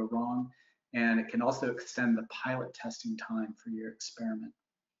can go wrong, and it can also extend the pilot testing time for your experiment.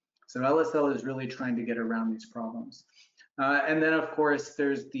 So LSL is really trying to get around these problems. And then, of course,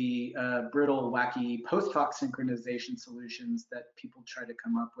 there's the brittle, wacky post-hoc synchronization solutions that people try to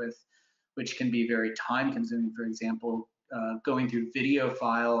come up with, which can be very time-consuming. For example, going through video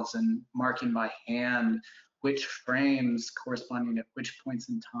files and marking by hand which frames corresponding at which points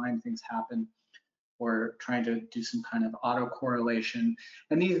in time things happen, or trying to do some kind of autocorrelation.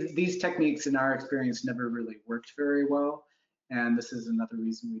 And these techniques, in our experience, never really worked very well. And this is another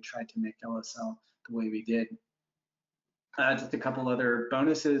reason we tried to make LSL the way we did. Just a couple other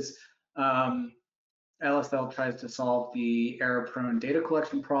bonuses. LSL tries to solve the error-prone data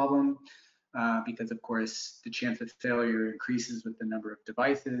collection problem because, of course, the chance of failure increases with the number of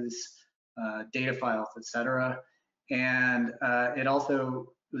devices, data files, etc. And it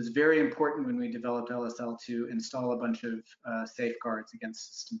also was very important when we developed LSL to install a bunch of safeguards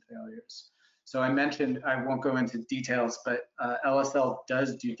against system failures. So I mentioned, I won't go into details, but LSL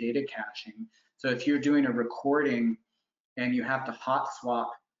does do data caching. So if you're doing a recording and you have to hot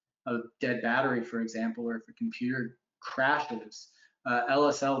swap a dead battery, for example, or if a computer crashes,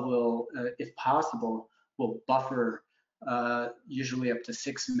 LSL will, if possible, will buffer usually up to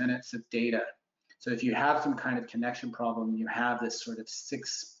 6 minutes of data. So if you have some kind of connection problem, you have this sort of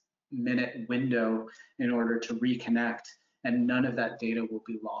 6-minute window in order to reconnect, and none of that data will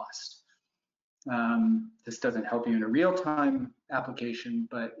be lost. This doesn't help you in a real-time application,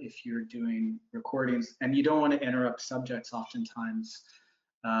 but if you're doing recordings, and you don't want to interrupt subjects oftentimes,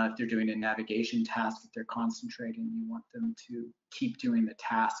 if they're doing a navigation task, if they're concentrating, you want them to keep doing the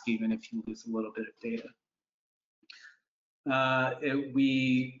task even if you lose a little bit of data.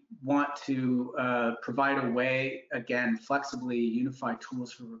 We want to provide a way, again, flexibly unify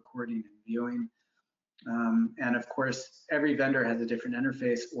tools for recording and viewing. And of course, every vendor has a different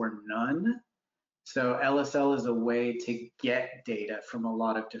interface or none. So LSL is a way to get data from a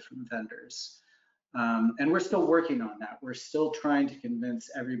lot of different vendors. And we're still working on that. We're still trying to convince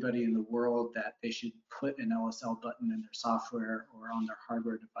everybody in the world that they should put an LSL button in their software or on their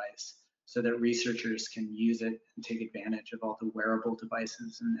hardware device so that researchers can use it and take advantage of all the wearable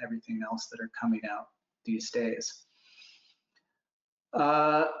devices and everything else that are coming out these days.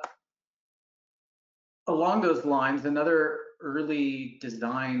 Along those lines, another early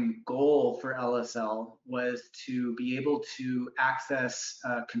design goal for LSL was to be able to access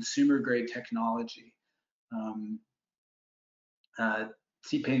consumer-grade technology.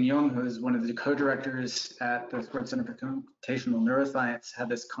 Qiping Yung, who is one of the co-directors at the Sports Center for Computational Neuroscience, had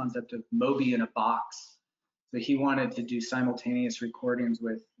this concept of Moby in a box. So he wanted to do simultaneous recordings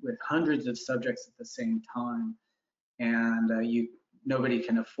with hundreds of subjects at the same time, and nobody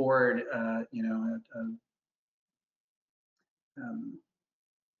can afford, you know,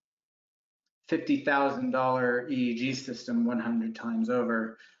 $50,000 EEG system 100 times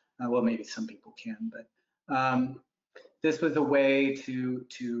over. Well, maybe some people can, but this was a way to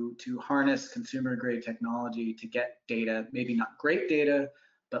harness consumer-grade technology to get data, maybe not great data,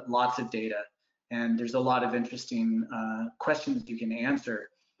 but lots of data. And there's a lot of interesting questions you can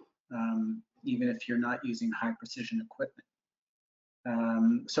answer, even if you're not using high-precision equipment.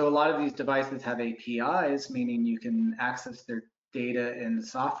 So a lot of these devices have APIs, meaning you can access their data in the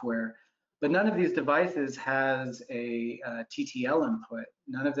software, but none of these devices has a TTL input.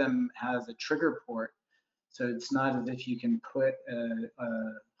 None of them has a trigger port. So it's not as if you can put a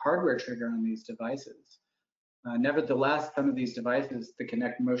hardware trigger on these devices. Nevertheless, some of these devices, the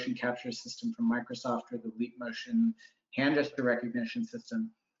Kinect motion capture system from Microsoft or the Leap Motion hand gesture recognition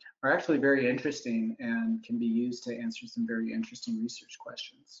system, are actually very interesting and can be used to answer some very interesting research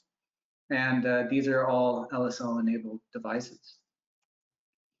questions. And these are all LSL-enabled devices.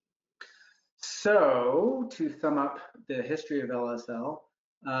 So to sum up the history of LSL,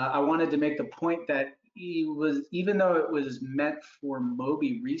 I wanted to make the point that even though it was meant for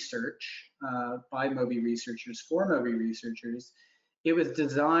MOBI research, by MOBI researchers, for MOBI researchers, it was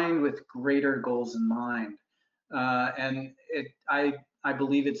designed with greater goals in mind. And I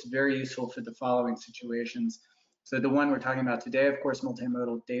believe it's very useful for the following situations. So the one we're talking about today, of course,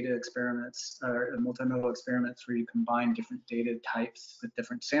 multimodal data experiments, or multimodal experiments where you combine different data types with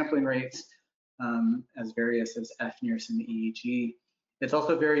different sampling rates, as various as fNIRS and EEG. It's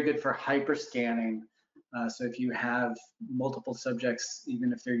also very good for hyperscanning. So if you have multiple subjects,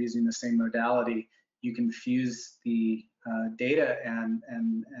 even if they're using the same modality, you can fuse the data and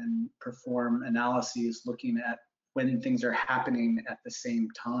perform analyses looking at when things are happening at the same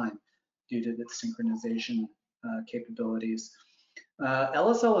time due to the synchronization capabilities.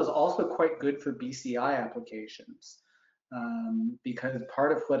 LSL is also quite good for BCI applications because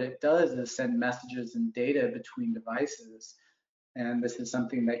part of what it does is send messages and data between devices. And this is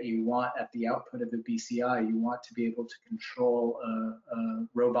something that you want at the output of a BCI. You want to be able to control a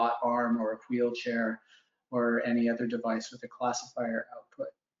robot arm or a wheelchair or any other device with a classifier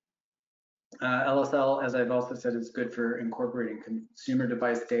output. LSL, as I've also said, is good for incorporating consumer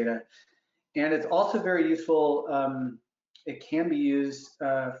device data. And it's also very useful. It can be used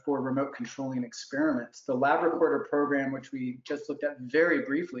for remote controlling experiments. The lab recorder program, which we just looked at very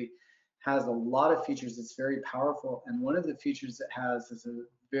briefly, has a lot of features. It's very powerful. And one of the features it has is a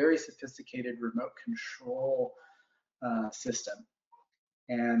very sophisticated remote control system.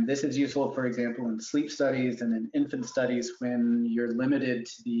 And this is useful, for example, in sleep studies and in infant studies when you're limited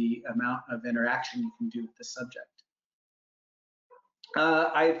to the amount of interaction you can do with the subject.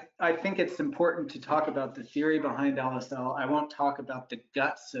 I think it's important to talk about the theory behind LSL. I won't talk about the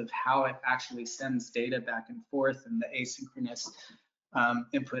guts of how it actually sends data back and forth and the asynchronous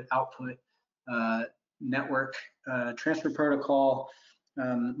input-output network transfer protocol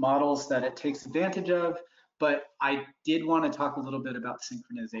models that it takes advantage of, but I did want to talk a little bit about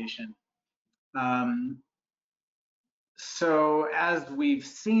synchronization. So as we've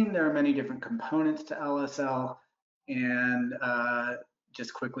seen, there are many different components to LSL, and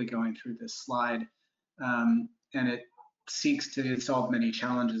just quickly going through this slide, and it seeks to solve many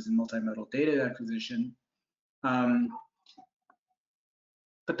challenges in multimodal data acquisition.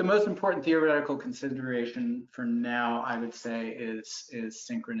 But the most important theoretical consideration for now, I would say, is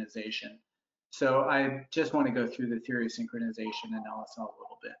synchronization. So I just want to go through the theory of synchronization in LSL a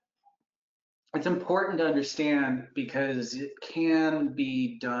little bit. It's important to understand because it can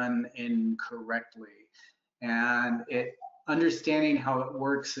be done incorrectly, and understanding how it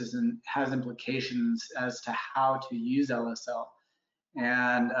works has implications as to how to use LSL.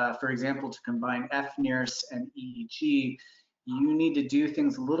 And for example, to combine fNIRS and EEG, you need to do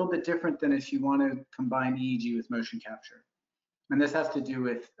things a little bit different than if you want to combine EEG with motion capture. And this has to do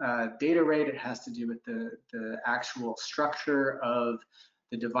with data rate. It has to do with the actual structure of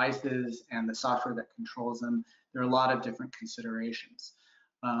the devices and the software that controls them. There are a lot of different considerations.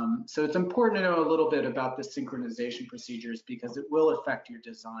 So it's important to know a little bit about the synchronization procedures because it will affect your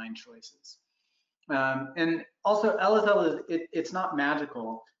design choices. And also LSL it's not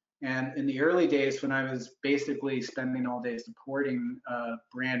magical. And in the early days when I was basically spending all day supporting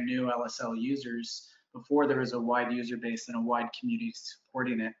brand new LSL users before there was a wide user base and a wide community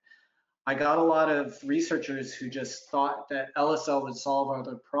supporting it, I got a lot of researchers who just thought that LSL would solve all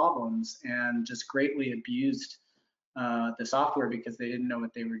their problems and just greatly abused the software because they didn't know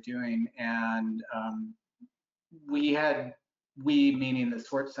what they were doing. And we, meaning the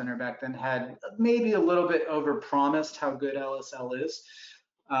Swartz Center back then, had maybe a little bit overpromised how good LSL is.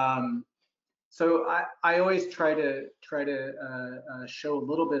 So I always try to show a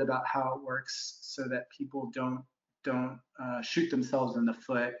little bit about how it works so that people don't shoot themselves in the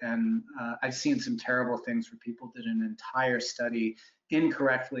foot. And I've seen some terrible things where people did an entire study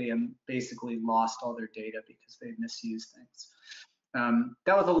incorrectly and basically lost all their data because they misused things.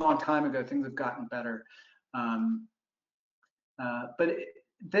 That was a long time ago. Things have gotten better. But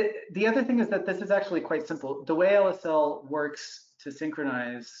the other thing is that this is actually quite simple. The way LSL works to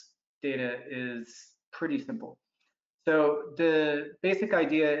synchronize data is pretty simple. So the basic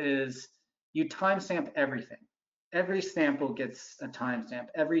idea is you timestamp everything. Every sample gets a timestamp.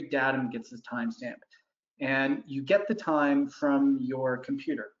 Every datum gets a timestamp. And you get the time from your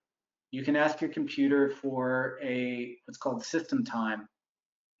computer. You can ask your computer for what's called system time.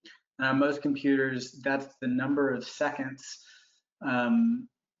 Most computers, that's the number of seconds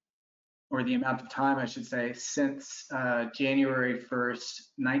or the amount of time, I should say, since January 1st,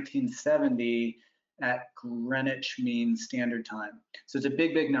 1970 at Greenwich Mean Standard Time. So it's a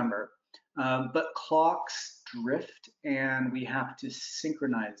big, big number. But clocks drift and we have to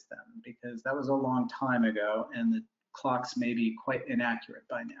synchronize them because that was a long time ago and the clocks may be quite inaccurate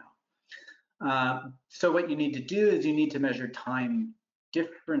by now. So what you need to do is you need to measure time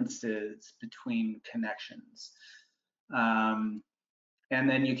differences between connections. And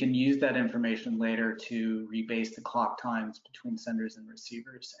then you can use that information later to rebase the clock times between senders and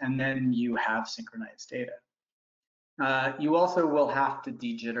receivers. And then you have synchronized data. You also will have to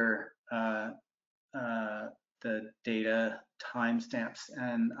dejitter the data timestamps,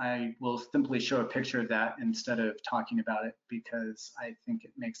 and I will simply show a picture of that instead of talking about it because I think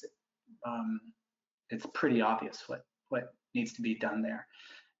it makes it it's pretty obvious what needs to be done there,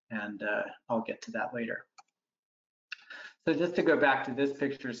 and I'll get to that later. So just to go back to this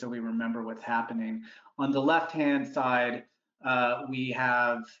picture so we remember what's happening, on the left-hand side we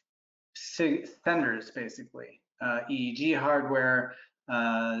have senders, basically, EEG hardware,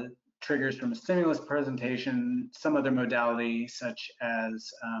 triggers from a stimulus presentation, some other modality such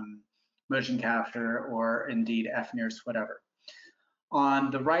as motion capture or indeed fNIRS, whatever. On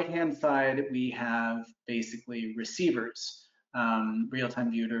the right-hand side, we have basically receivers,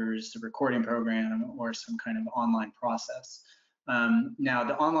 real-time viewers, a recording program, or some kind of online process. Now,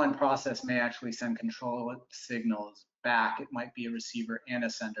 the online process may actually send control signals back. It might be a receiver and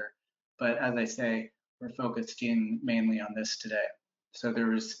a sender, but as I say, we're focusing mainly on this today. So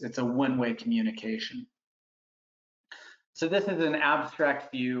it's a one-way communication. So this is an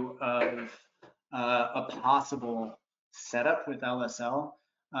abstract view of a possible setup with LSL.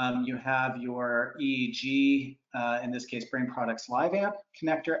 You have your EEG, in this case, Brain Products Live Amp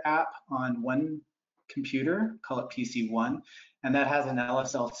connector app on one computer, call it PC1, and that has an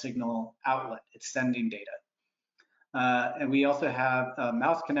LSL signal outlet. It's sending data. And we also have a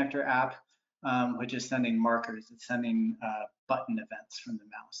mouse connector app, which is sending markers. It's sending button events from the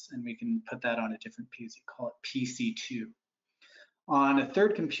mouse, and we can put that on a different PC, call it PC2. On a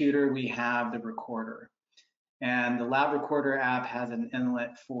third computer, we have the recorder, and the lab recorder app has an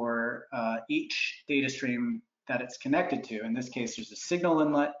inlet for each data stream that it's connected to. In this case, there's a signal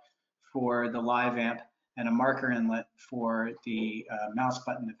inlet for the live amp and a marker inlet for the mouse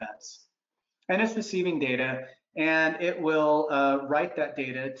button events. And it's receiving data, and it will write that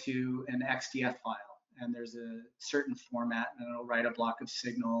data to an XDF file. And there's a certain format, and it'll write a block of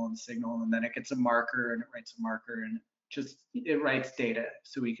signal, and then it gets a marker, and it writes a marker, and it writes data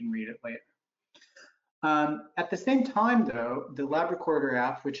so we can read it later. At the same time, though, the lab recorder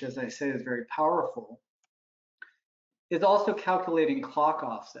app, which, as I say, is very powerful, is also calculating clock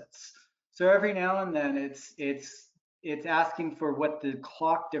offsets. So every now and then, it's asking for what the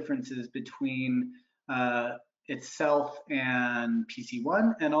clock difference is between itself and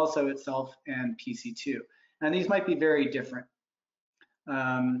PC1, and also itself and PC2. And these might be very different.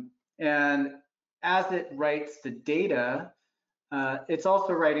 And as it writes the data, it's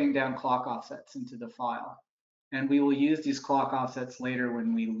also writing down clock offsets into the file. And we will use these clock offsets later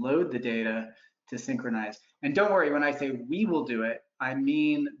when we load the data to synchronize. And don't worry, when I say we will do it, I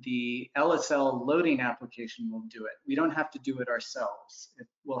mean the LSL loading application will do it. We don't have to do it ourselves. It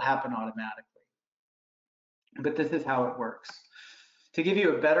will happen automatically. But this is how it works. To give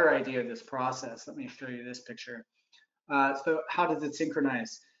you a better idea of this process, let me show you this picture. So how does it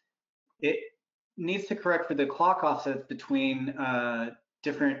synchronize? It needs to correct for the clock offsets between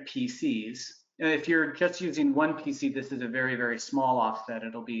different PCs. If you're just using one PC, this is a very, very small offset.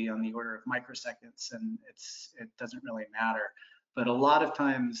 It'll be on the order of microseconds, and it doesn't really matter. But a lot of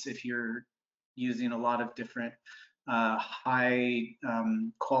times, if you're using a lot of different high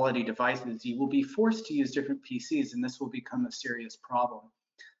quality devices, you will be forced to use different PCs, and this will become a serious problem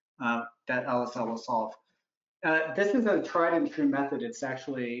that LSL will solve. This is a tried and true method. It's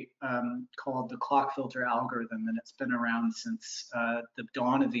actually called the clock filter algorithm, and it's been around since the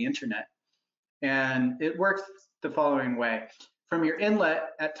dawn of the internet. And it works the following way. From your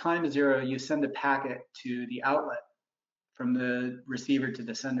inlet at time 0, you send a packet to the outlet from the receiver to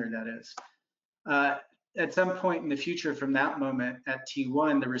the sender, that is. At some point in the future, from that moment at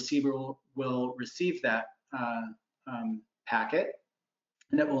T1, the receiver will receive that packet,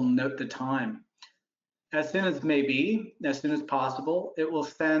 and it will note the time. As soon as may be, as soon as possible, it will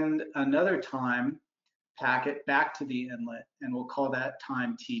send another time packet back to the inlet, and we'll call that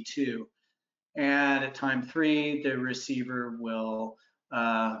time T2. And at time 3, the receiver will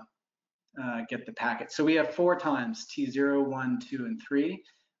get the packet. So we have 4 times, T0, 1, 2, and 3,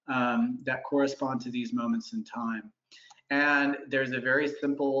 that correspond to these moments in time. And there's a very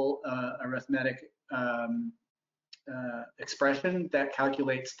simple arithmetic expression that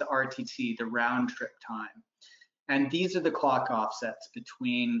calculates the RTT, the round trip time. And these are the clock offsets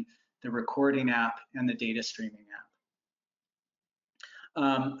between the recording app and the data streaming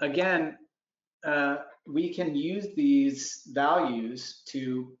app. Again, we can use these values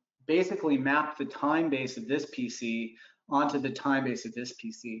to basically map the time base of this PC onto the time base of this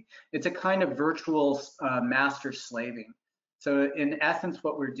PC. It's a kind of virtual master slaving. So in essence,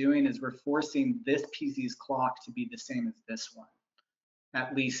 what we're doing is we're forcing this PC's clock to be the same as this one,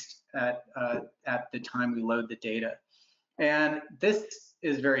 at least at the time we load the data. And this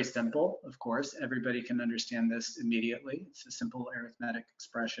is very simple, of course. Everybody can understand this immediately. It's a simple arithmetic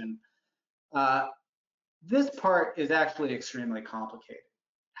expression. This part is actually extremely complicated.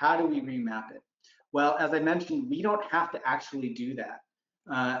 How do we remap it? Well, as I mentioned, we don't have to actually do that.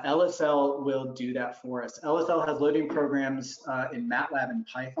 LSL will do that for us. LSL has loading programs in MATLAB and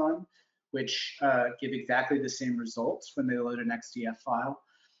Python, which give exactly the same results when they load an XDF file.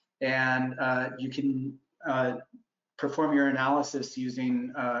 And you can perform your analysis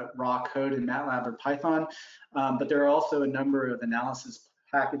using raw code in MATLAB or Python, but there are also a number of analysis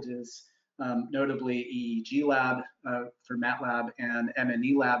packages, notably EEG-Lab for MATLAB and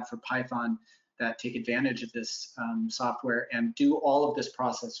MNE-Lab for Python, that take advantage of this software and do all of this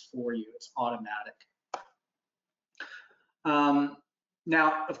process for you. It's automatic.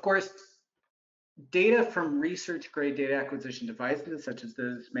 Now, of course, data from research-grade data acquisition devices, such as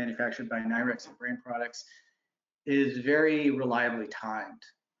those manufactured by NIRx and Brain Products, is very reliably timed.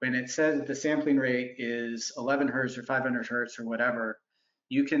 When it says the sampling rate is 11 hertz or 500 hertz or whatever,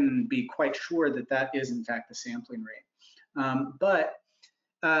 you can be quite sure that that is in fact the sampling rate. But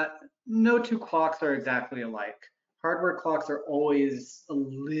no two clocks are exactly alike. Hardware clocks are always a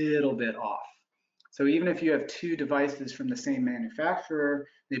little bit off. So even if you have two devices from the same manufacturer,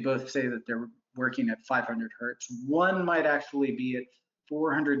 they both say that they're working at 500 hertz. One might actually be at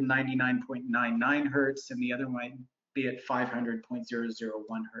 499.99 hertz, and the other might be at 500.001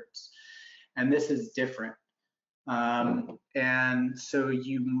 hertz. And this is different. And so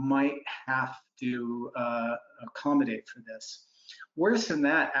you might have to accommodate for this. Worse than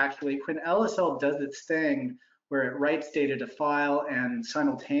that, actually, when LSL does its thing where it writes data to file and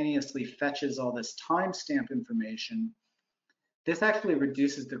simultaneously fetches all this timestamp information, this actually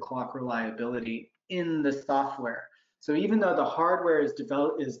reduces the clock reliability in the software. So even though the hardware is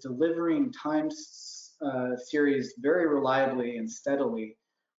delivering time series very reliably and steadily,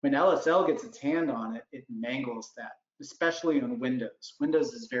 when LSL gets its hand on it, it mangles that, especially on Windows.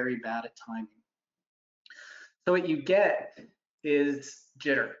 Windows is very bad at timing. So what you get is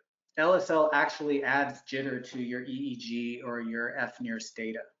jitter. LSL actually adds jitter to your EEG or your fNIRS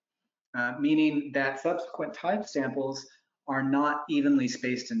data, meaning that subsequent time samples are not evenly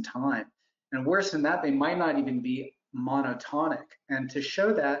spaced in time. And worse than that, they might not even be monotonic. And to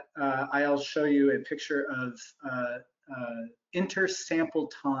show that, I'll show you a picture of inter-sample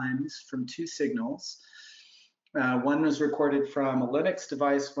times from two signals. One was recorded from a Linux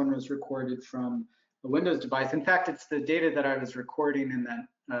device, one was recorded from a Windows device. In fact, it's the data that I was recording in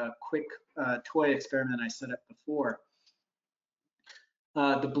that quick toy experiment I set up before.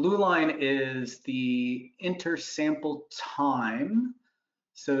 The blue line is the inter-sample time,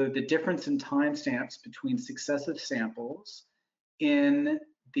 so the difference in timestamps between successive samples in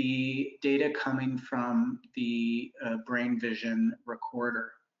the data coming from the Brain Vision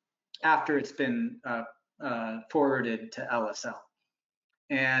recorder after it's been forwarded to LSL.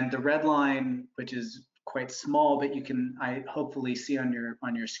 And the red line, which is quite small, but you can hopefully see on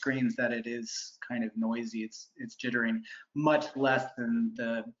your screens that it is kind of noisy. It's jittering much less than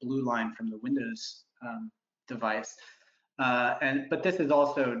the blue line from the Windows device. But this is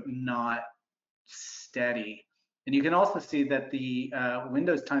also not steady. And you can also see that the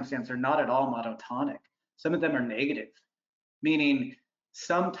Windows timestamps are not at all monotonic. Some of them are negative, meaning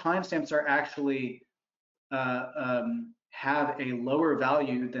some timestamps are actually have a lower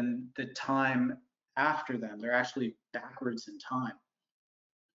value than the time after them. They're actually backwards in time.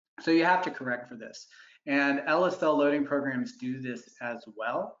 So you have to correct for this. And LSL loading programs do this as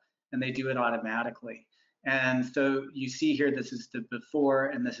well, and they do it automatically. And so you see here, this is the before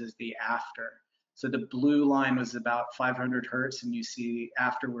and this is the after. So the blue line was about 500 hertz, and you see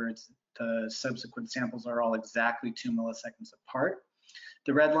afterwards the subsequent samples are all exactly 2 milliseconds apart.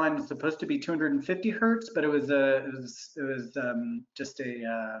 The red line was supposed to be 250 hertz, but it was just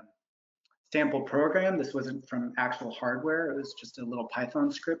a sample program. This wasn't from actual hardware. It was just a little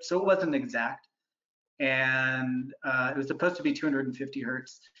Python script, so it wasn't exact. And it was supposed to be 250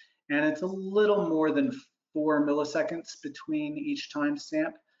 hertz, and it's a little more than 4 milliseconds between each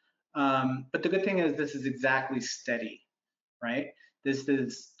timestamp. But the good thing is this is exactly steady, right? This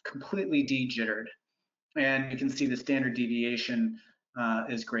is completely de-jittered. And you can see the standard deviation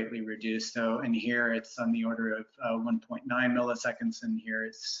is greatly reduced. So in here, it's on the order of 1.9 milliseconds, and here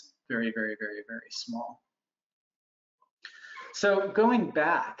it's very, very, very, very small. So going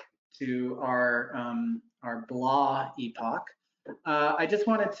back to our blah epoch, I just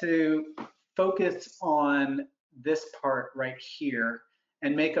wanted to focus on this part right here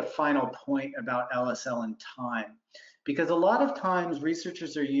and make a final point about LSL and time. Because a lot of times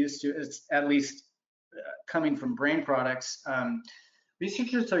researchers are used to, at least coming from brain products,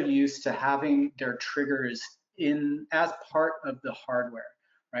 researchers are used to having their triggers in as part of the hardware,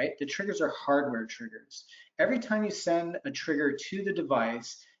 right? The triggers are hardware triggers. Every time you send a trigger to the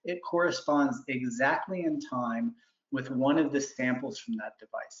device, it corresponds exactly in time with one of the samples from that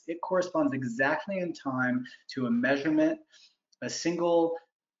device. It corresponds exactly in time to a measurement, a single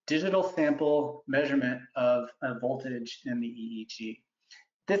digital sample measurement of a voltage in the EEG.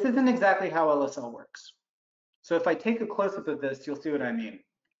 This isn't exactly how LSL works. So if I take a close-up of this, you'll see what I mean.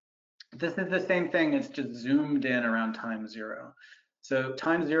 This is the same thing, it's just zoomed in around time 0. So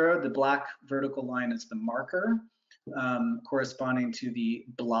time 0, the black vertical line is the marker corresponding to the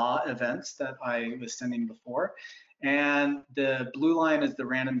blah events that I was sending before. And the blue line is the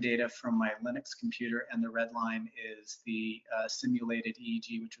random data from my Linux computer, and the red line is the simulated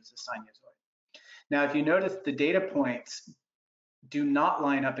EEG, which was a sinusoid. Now, if you notice, the data points do not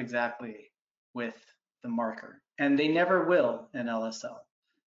line up exactly with the marker, and they never will in LSL,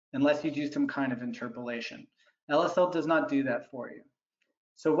 unless you do some kind of interpolation. LSL does not do that for you.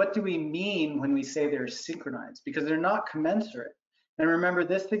 So what do we mean when we say they're synchronized? Because they're not commensurate. And remember,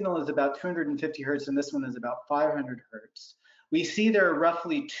 this signal is about 250 hertz, and this one is about 500 hertz. We see there are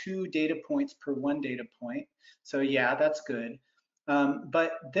roughly 2 data points per 1 data point. So yeah, that's good.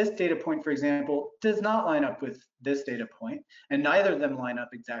 But this data point, for example, does not line up with this data point, and neither of them line up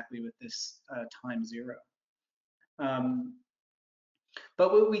exactly with this time 0.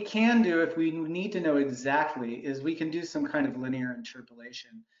 But what we can do, if we need to know exactly, is we can do some kind of linear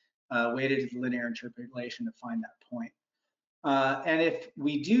interpolation, weighted linear interpolation to find that point. And if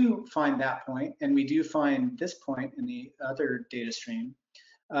we do find that point, and we do find this point in the other data stream,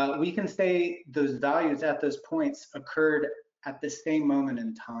 we can say those values at those points occurred at the same moment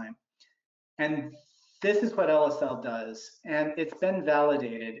in time. And this is what LSL does, and it's been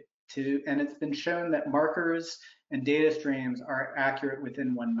validated and it's been shown that markers and data streams are accurate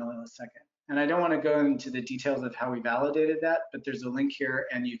within 1 millisecond. And I don't want to go into the details of how we validated that, but there's a link here,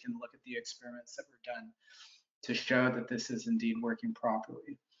 and you can look at the experiments that were done to show that this is indeed working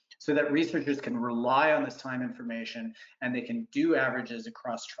properly, so that researchers can rely on this time information, and they can do averages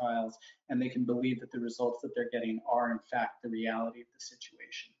across trials, and they can believe that the results that they're getting are in fact the reality of the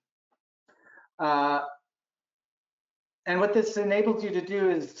situation. And what this enables you to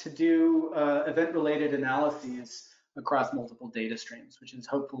do is to do event-related analyses across multiple data streams, which is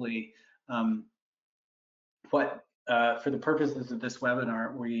hopefully what, for the purposes of this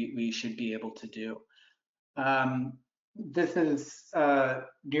webinar, we should be able to do. This is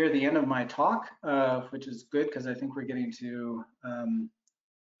near the end of my talk, which is good because I think we're getting to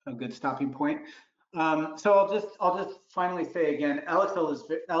a good stopping point. So I'll just finally say again,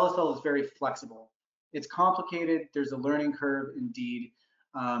 LSL is very flexible. It's complicated. There's a learning curve indeed,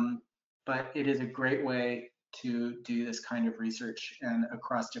 but it is a great way to do this kind of research and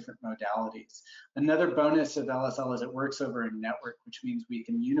across different modalities. Another bonus of LSL is it works over a network, which means we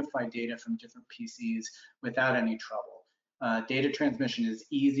can unify data from different PCs without any trouble. Data transmission is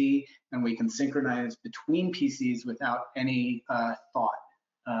easy, and we can synchronize between PCs without any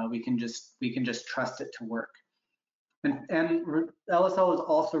thought. We can just trust it to work. And LSL is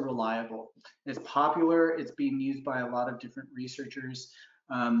also reliable. It's popular. It's being used by a lot of different researchers.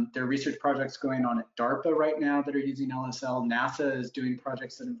 There are research projects going on at DARPA right now that are using LSL. NASA is doing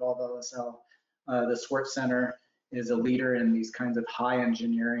projects that involve LSL. The Swartz Center is a leader in these kinds of high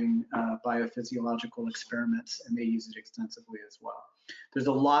engineering biophysiological experiments, and they use it extensively as well. There's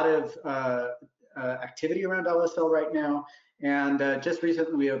a lot of activity around LSL right now. And just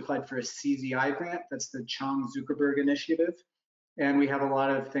recently, we applied for a CZI grant. That's the Chang-Zuckerberg Initiative. And we have a lot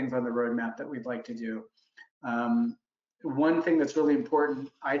of things on the roadmap that we'd like to do. One thing that's really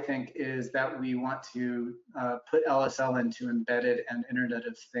important, I think, is that we want to put LSL into embedded and Internet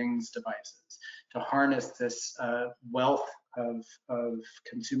of Things devices to harness this wealth of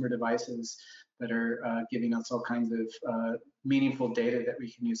consumer devices that are giving us all kinds of meaningful data that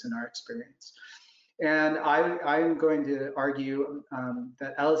we can use in our experience. And I'm going to argue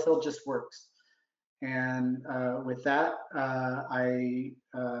that LSL just works. And with that, I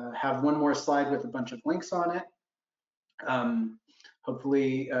have one more slide with a bunch of links on it.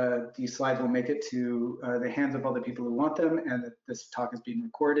 Hopefully these slides will make it to the hands of all the people who want them, and that this talk is being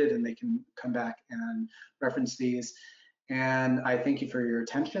recorded and they can come back and reference these. And I thank you for your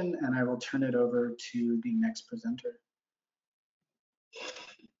attention, and I will turn it over to the next presenter.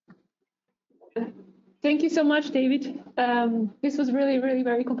 Thank you so much, David. This was really, really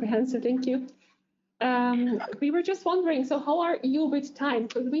very comprehensive. Thank you. We were just wondering, so how are you with time?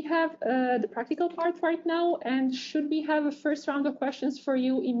 Because we have the practical part right now, and should we have a first round of questions for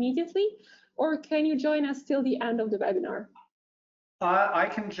you immediately, or can you join us till the end of the webinar? I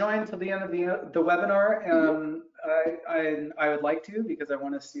can join till the end of the webinar. I would like to, because I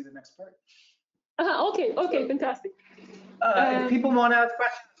want to see the next part. Okay, okay, fantastic. If people want to ask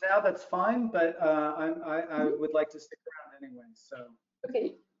questions now, that's fine, but I would like to stick around anyway. So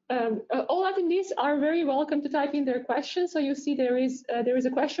okay. All attendees are very welcome to type in their questions. So you see there is a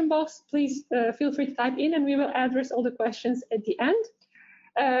question box. Please feel free to type in, and we will address all the questions at the end.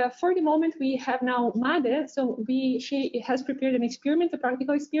 For the moment, we have now Made. So she has prepared an experiment, a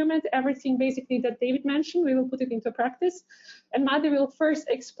practical experiment, everything basically that David mentioned. We will put it into practice. And Made will first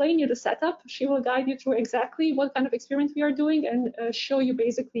explain you the setup. She will guide you through exactly what kind of experiment we are doing and show you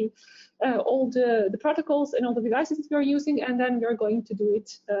basically all the protocols and all the devices that we are using. And then we are going to do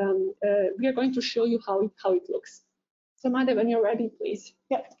it. We are going to show you how it looks. So Made, when you're ready, please.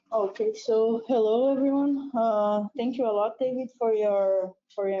 Yeah. Okay. So hello everyone. Thank you a lot, David, for your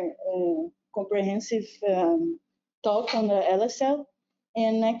comprehensive talk on the LSL.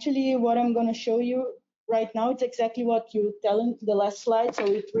 And actually, what I'm going to show you right now, it's exactly what you tell in the last slide. So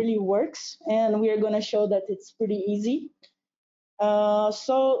it really works, and we are going to show that it's pretty easy.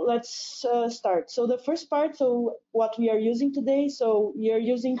 So let's start. So the first part, so what we are using today, so we are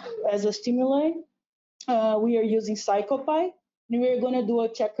using as a stimuli. We are using PsychoPy, and we're going to do a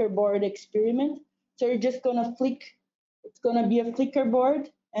checkerboard experiment. So you're just going to flick. It's going to be a flicker board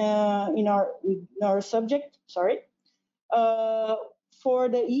in our subject. Sorry. For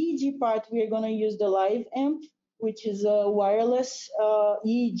the EEG part, we are going to use the Live Amp, which is a wireless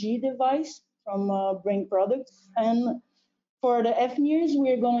EEG device from Brain Products. And for the fNIRS, we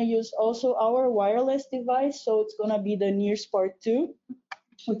are going to use also our wireless device. So it's going to be the NIRs Part 2,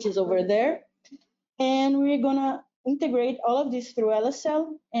 which is over there. And we're going to integrate all of this through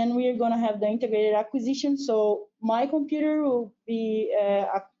LSL, and we're going to have the integrated acquisition. So my computer will be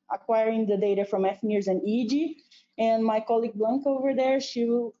acquiring the data from fNIRS and EEG, and my colleague Blanca over there, she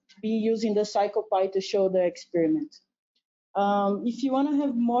will be using the PsychoPy to show the experiment. If you want to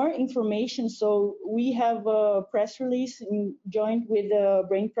have more information, so we have a press release joined with the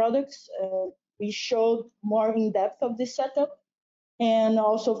Brain Products. We showed more in depth of this setup. And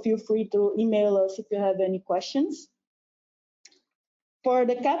also feel free to email us if you have any questions. For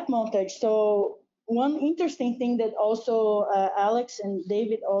the cap montage, so one interesting thing that also Alex and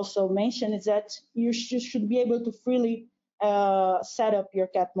David also mentioned is that you should be able to freely set up your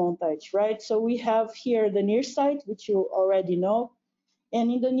cap montage, right? So we have here the NIRS site, which you already know. And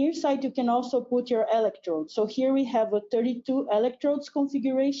in the NIRS site, you can also put your electrodes. So here we have a 32 electrodes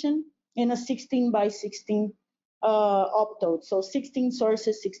configuration and a 16 by 16 optode, so 16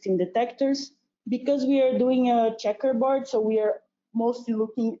 sources, 16 detectors. Because we are doing a checkerboard, so we are mostly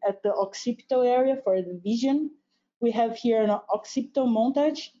looking at the occipital area for the vision. We have here an occipital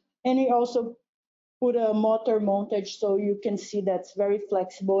montage, and we also put a motor montage, so you can see that's very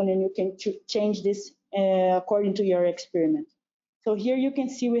flexible, and you can change this according to your experiment. So here you can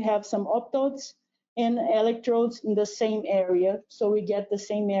see we have some optodes and electrodes in the same area, so we get the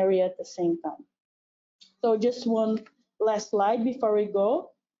same area at the same time. So just one last slide before we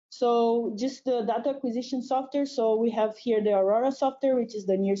go. So just the data acquisition software. So we have here the Aurora software, which is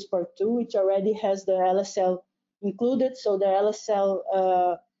the NIRs Part 2, which already has the LSL included. So the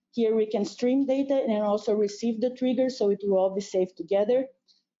LSL, here we can stream data and also receive the triggers, so it will all be saved together.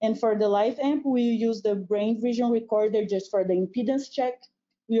 And for the Live Amp, we use the Brain Vision Recorder just for the impedance check.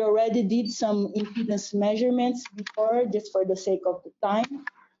 We already did some impedance measurements before, just for the sake of the time.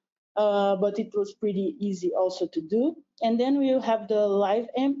 But it was pretty easy also to do. And then we'll have the Live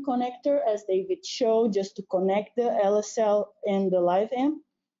Amp connector, as David showed, just to connect the LSL and the Live Amp.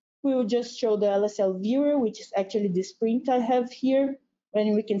 We will just show the LSL viewer, which is actually this print I have here,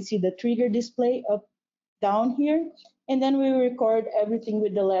 and we can see the trigger display up down here. And then we will record everything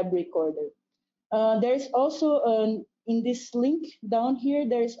with the lab recorder. There's also in this link down here,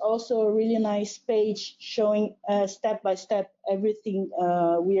 there's also a really nice page showing step by step everything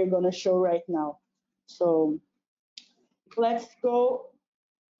we are going to show right now. So let's go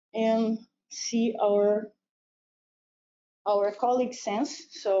and see our colleague sense.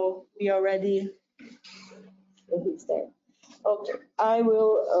 So we already, oh, he's there. Okay, I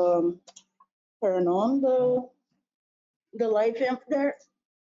will turn on the live amp there.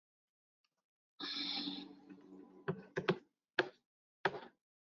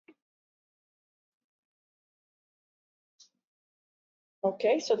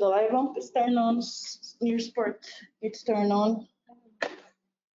 Okay, so the live amp is turned on, NIRS port, it's turned on.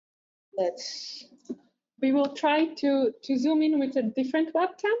 We will try to zoom in with a different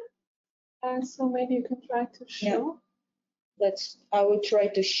webcam. So maybe you can try to show. Yeah. I will try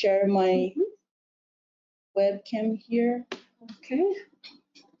to share my webcam here. Okay.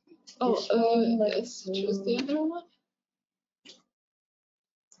 Let's choose the other one.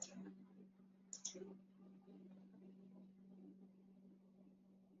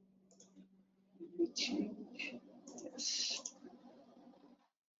 Yes.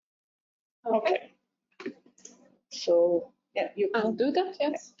 Okay. So yeah, I'll do that.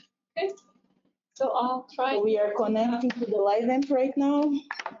 Yes. Okay. So I'll try. So we are connecting to the live amp right now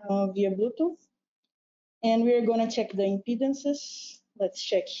via Bluetooth, and we are going to check the impedances. Let's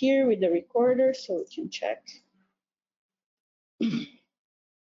check here with the recorder so we can check.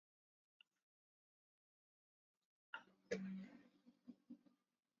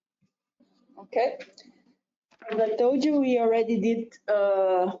 Okay. As I told you, we already did,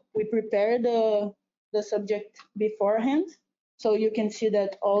 we prepared the subject beforehand. So you can see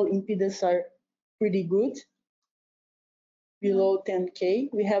that all impedances are pretty good, below 10K.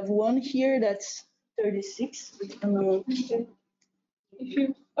 We have one here that's 36. If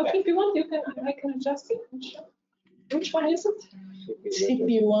you want, I can adjust it. Which one is it?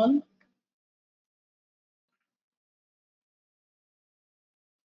 CP1.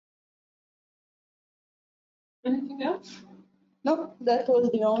 Anything else? No, that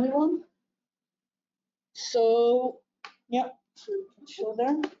was the only one. So yeah, show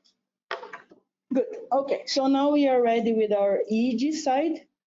them. Good. Okay, so now we are ready with our EEG side,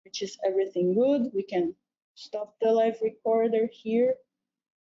 which is everything good. We can stop the live recorder here.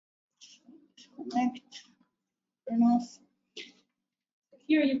 Disconnect. Turn off.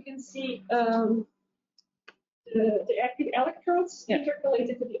 Here you can see the active electrodes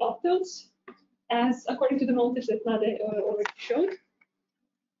intercalated to the optodes, as according to the voltage that Nade already showed.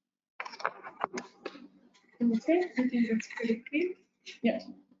 Okay, I think that's pretty clear. Yes.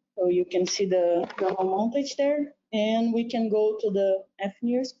 So you can see the whole voltage there, and we can go to the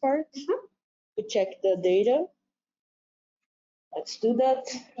fNIRS part to check the data. Let's do that.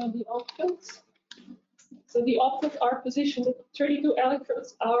 The optodes. So the optodes are positioned, 32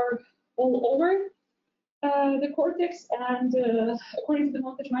 electrodes are all over the cortex, and according to the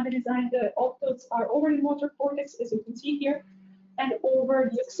voltage Medine design, the optodes are over the motor cortex, as you can see here, and over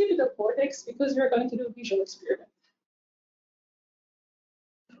the occipital cortex, because we're going to do a visual experiment.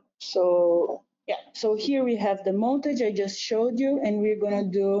 So yeah, so here we have the voltage I just showed you, and we're gonna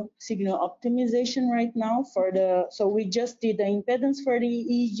do signal optimization right now for the, so we just did the impedance for the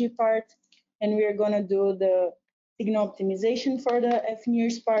EEG part, and we're gonna do the signal optimization for the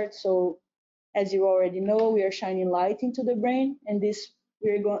fNIRS part. So as you already know, we are shining light into the brain, and this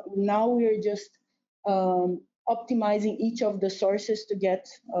now we're just optimizing each of the sources to get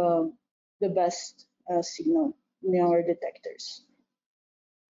the best signal in our detectors.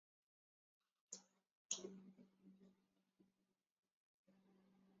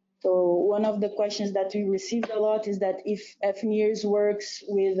 So one of the questions that we received a lot is that if fNIRS works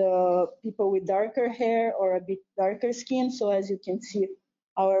with people with darker hair or a bit darker skin. So as you can see,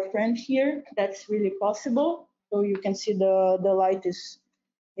 our friend here, that's really possible. So you can see the light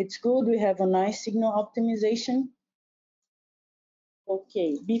it's good. We have a nice signal optimization.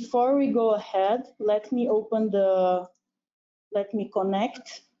 Okay, before we go ahead, let me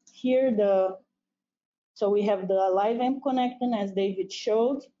connect here so we have the live amp connecting as David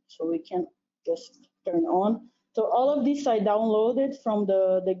showed, so we can just turn on. So all of this I downloaded from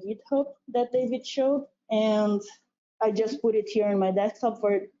the GitHub that David showed, and I just put it here on my desktop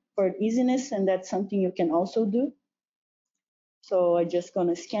for easiness, and that's something you can also do. So I'm just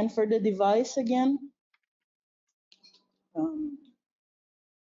gonna scan for the device again.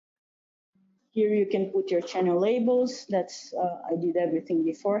 Here you can put your channel labels. That's I did everything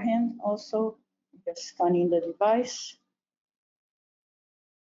beforehand also. Just scanning the device.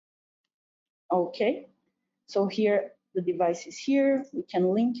 Okay, so here the device is here. We can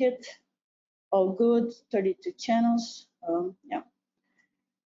link it. All good. 32 channels. Yeah.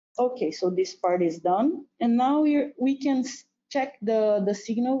 Okay, so this part is done, and now we can check the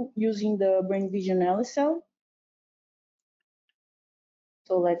signal using the brain vision LSL.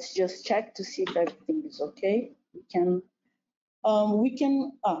 So let's just check to see if everything is okay. It's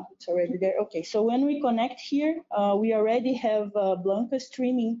already there. Okay, so when we connect here, we already have Blanca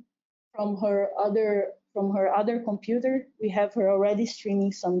streaming from her other computer. We have her already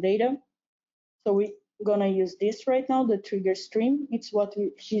streaming some data. So we're gonna use this right now, the trigger stream. It's what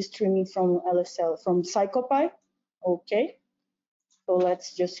she's streaming from LSL, from PsychoPy. Okay, so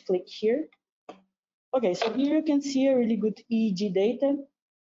let's just click here. Okay, so here you can see a really good EEG data.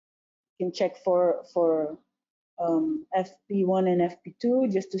 You can check for FP1 and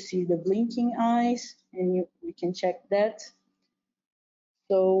FP2 just to see the blinking eyes, and we can check that.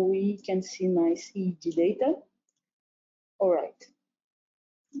 So we can see nice EEG data. All right.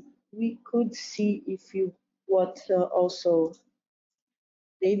 We could see what also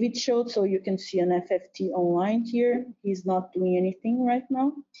David showed, so you can see an FFT online here. He's not doing anything right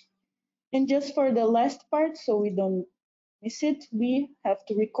now. And just for the last part, so we don't miss it, we have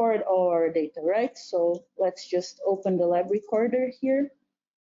to record all our data, right? So let's just open the lab recorder here.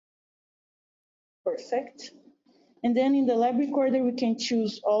 Perfect. And then in the lab recorder, we can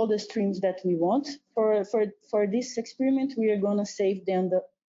choose all the streams that we want. For this experiment, we are gonna save then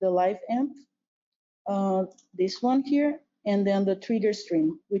the live amp, this one here, and then the trigger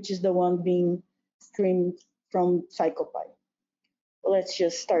stream, which is the one being streamed from PsychoPy. Let's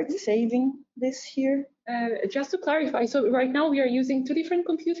just start saving this here. Just to clarify, so right now we are using two different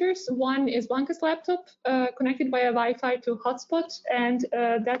computers. One is Blanca's laptop connected via Wi-Fi to hotspot, and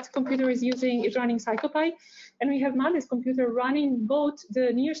that computer is running PsychoPy. And we have Made's computer running both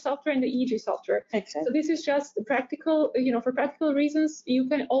the NIRs software and the EEG software. Exactly. So this is just practical, for practical reasons. You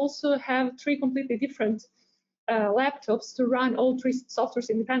can also have three completely different laptops to run all three softwares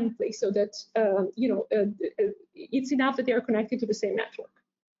independently, so that it's enough that they are connected to the same network.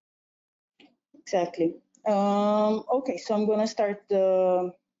 Exactly. Okay, so I'm gonna start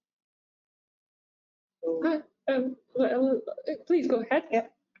the. Please go ahead.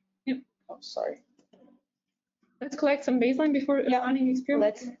 Yep. Yep. Oh, sorry. Let's collect some baseline before running the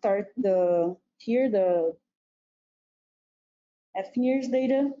experiment. Let's start the fNIRS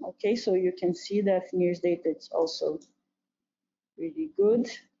data. Okay, so you can see the fNIRS data. It's also really good.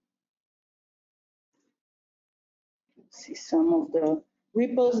 See some of the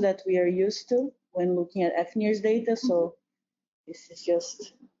ripples that we are used to when looking at fNIRS data. So this is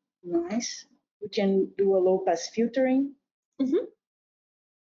just nice. We can do a low pass filtering.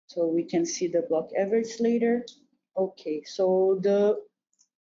 So we can see the block average later. Okay, so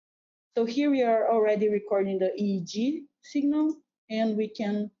here we are already recording the EEG signal, and we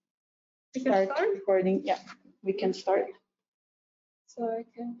can start recording. Yeah, we can start. So I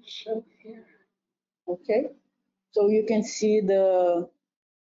can show here. Okay, so you can see the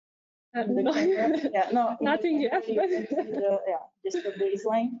camera. Yeah, no, nothing yet. Just the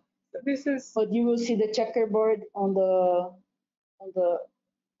baseline. So this is. But you will see the checkerboard on the.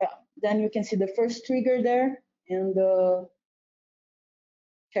 Then you can see the first trigger there in the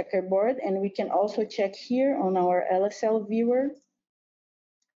checkerboard, and we can also check here on our LSL viewer.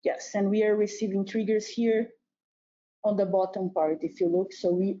 Yes, and we are receiving triggers here on the bottom part. If you look,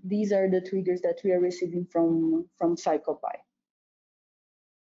 so these are the triggers that we are receiving from PsychoPy.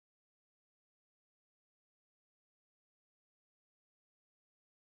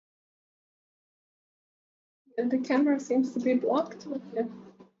 And the camera seems to be blocked. Yeah.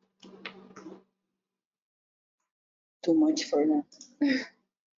 Too much for that.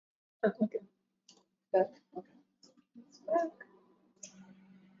 Okay. Okay.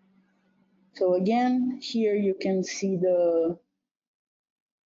 So again, here you can see the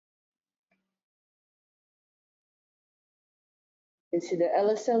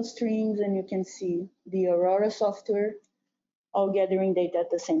LSL streams, and you can see the Aurora software all gathering data at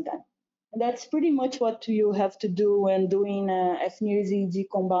the same time. And that's pretty much what you have to do when doing fNIRS-EEG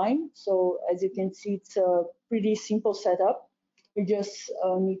combine. So as you can see, it's a pretty simple setup. You just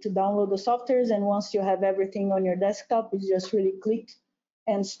need to download the softwares, and once you have everything on your desktop, you just really click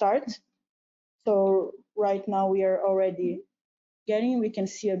and start. So right now we are already we can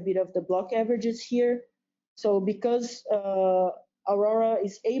see a bit of the block averages here. So because Aurora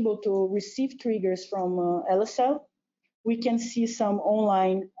is able to receive triggers from LSL, we can see some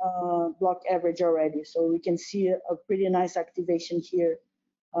online block average already. So we can see a pretty nice activation here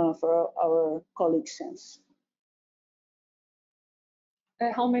for our colleague Sense.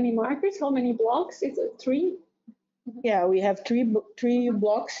 How many markers? How many blocks? Is it 3? Yeah, we have three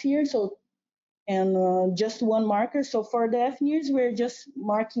blocks here. So and just one marker. So for the fNIRS, we're just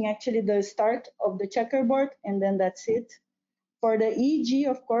marking actually the start of the checkerboard, and then that's it. For the EEG,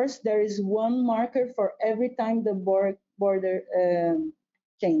 of course, there is one marker for every time the border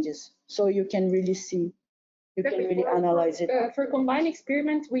changes. So you can really see, you can really analyze it. For combined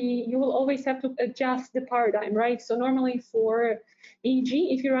experiment, you will always have to adjust the paradigm, right? So normally for EEG,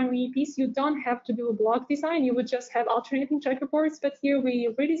 if you run VEPs, you don't have to do a block design. You would just have alternating checkerboards. But here we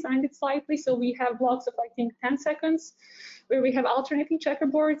redesigned it slightly. So we have blocks of, I think, 10 seconds, where we have alternating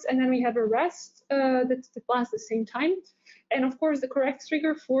checkerboards, and then we have a rest that lasts the same time. And of course, the correct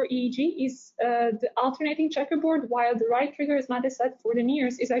trigger for EEG is the alternating checkerboard, while the right trigger, as Mate said, for the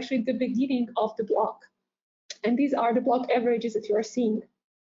NIRs is actually the beginning of the block. And these are the block averages that you are seeing.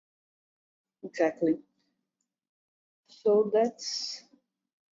 Exactly. So that's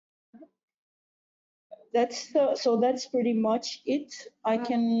pretty much it. I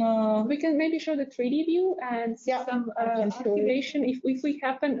can. We can maybe show the 3D view and see some activation if we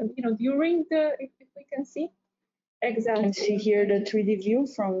happen, during the, if we can see. Exactly. You can see here the 3D view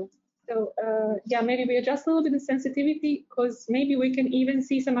from. So yeah, maybe we adjust a little bit the sensitivity, because maybe we can even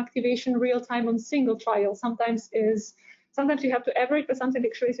see some activation real time on single trial. Sometimes you have to average, but sometimes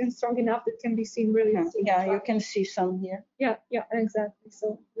actually isn't strong enough that can be seen really. Yeah, you can see some here. Yeah, exactly.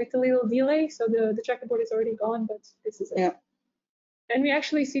 So with a little delay, so the checkerboard is already gone, but this is it. Yeah. And we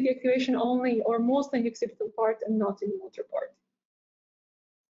actually see the activation only or mostly in the occipital part and not in the motor part.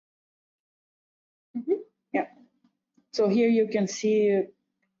 Yeah. So here you can see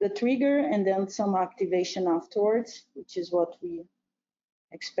the trigger and then some activation afterwards, which is what we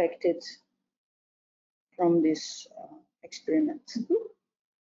expected from this experiment.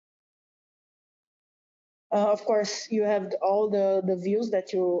 Of course, you have all the views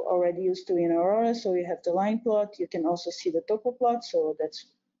that you already used to in Aurora. So you have the line plot. You can also see the topo plot. So that's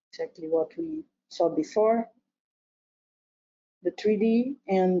exactly what we saw before. The 3D,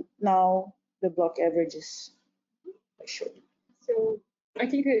 and now the block averages I showed you. So I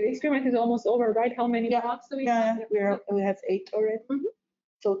think the experiment is almost over, right? How many blocks do we have? We have 8 already.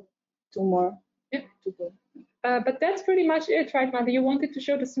 So 2 more to go. But that's pretty much it, right, Mate? You wanted to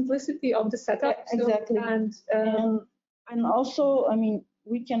show the simplicity of the setup. Yeah, exactly. And also, I mean,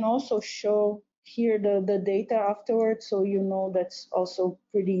 we can also show here the data afterwards, so that's also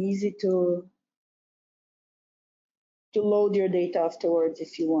pretty easy to load your data afterwards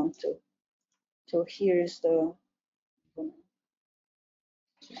if you want to. So here's the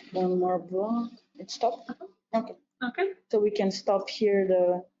one more block. It stopped. Okay. So we can stop here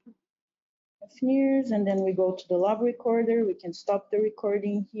the fNIRS, and then we go to the lab recorder. We can stop the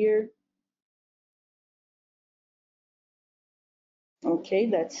recording here. Okay,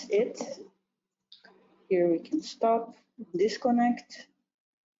 that's it. Here we can stop, disconnect.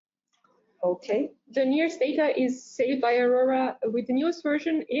 Okay. The NIRS data is saved by Aurora with the newest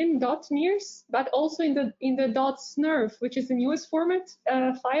version in .NIRS, but also in the .snrf, which is the newest format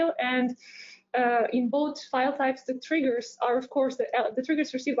file. And in both file types, the triggers are, of course, the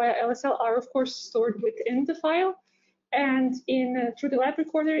triggers received via LSL are, of course, stored within the file. And through the lab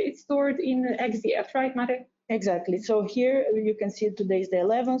recorder, it's stored in XDF, right, Mate? Exactly. So here you can see today's the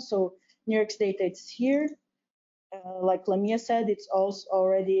 11th. So NIRx data is here. Like Lamia said, it's also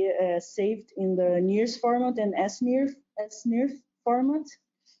already saved in the NIRS format and SNIRF format.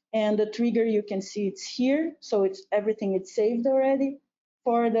 And the trigger, you can see it's here. So it's everything it's saved already.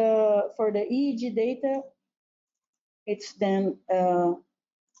 For the EEG data, it's then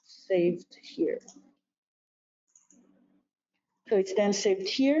saved here. So it's then saved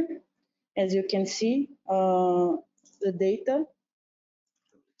here. As you can see, the data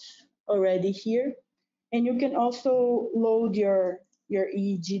already here. And you can also load your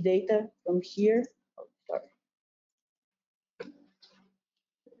EEG data from here. Oh, sorry.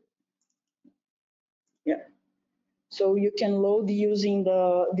 Yeah. So you can load using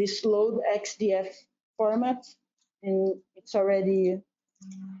this load XDF format, and it's already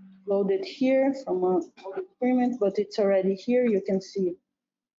loaded here from an experiment, but it's already here. You can see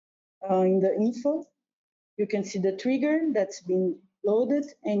in the info, you can see the trigger that's been loaded,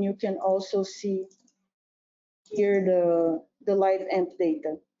 and you can also see here the live amp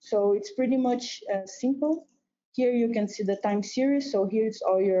data. So it's pretty much simple. Here you can see the time series. So here's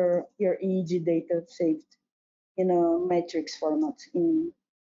all your EEG data saved in a matrix format.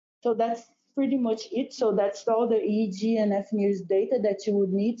 So that's pretty much it. So that's all the EEG and fNIRS data that you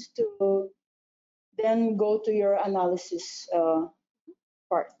would need to then go to your analysis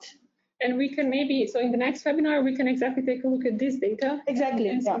part. And we can maybe, so in the next webinar, we can exactly take a look at this data. Exactly.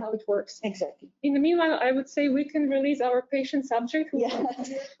 And see how it works. Exactly. In the meanwhile, I would say we can release our patient subject.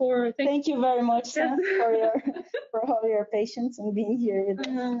 Thank you very much for all your patience and being here with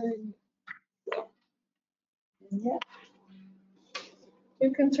us. Yeah.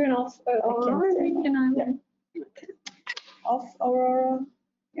 You can turn off Aurora. Off Aurora.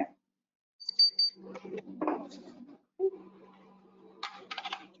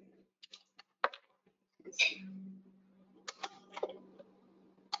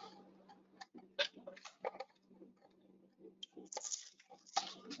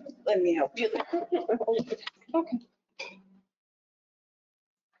 Let me help you there. Okay.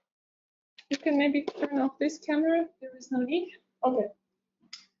 You can maybe turn off this camera. There is no need. Okay.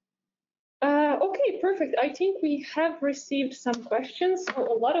 Okay, perfect. I think we have received some questions, or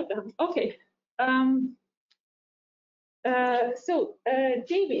a lot of them. Okay.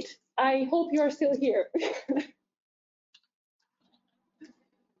 David, I hope you are still here.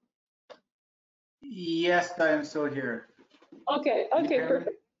 Yes, I am still here. Okay,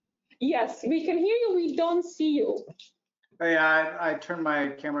 perfect. Yes, we can hear you. We don't see you. Oh, yeah, I turned my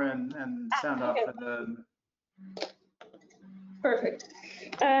camera and sound off for the. Perfect.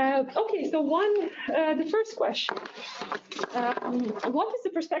 Okay, so the first question. What is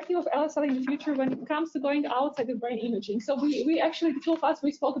the perspective of LSL in the future when it comes to going outside of brain imaging? So we actually, the two of us,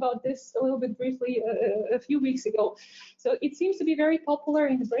 we spoke about this a little bit briefly a few weeks ago. So it seems to be very popular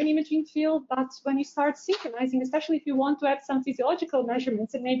in the brain imaging field, but when you start synchronizing, especially if you want to add some physiological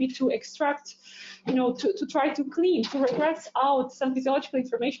measurements and maybe to extract, to try to clean, to regress out some physiological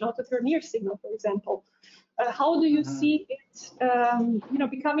information out of your NIRS signal, for example. How do you see it,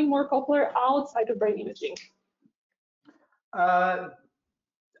 becoming more popular outside of brain imaging? I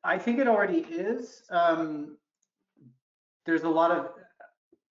think it already is. There's a lot of,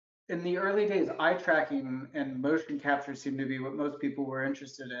 in the early days, eye tracking and motion capture seemed to be what most people were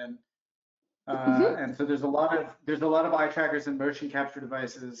interested in. And so there's a lot of eye trackers and motion capture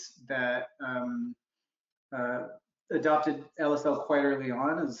devices that adopted LSL quite early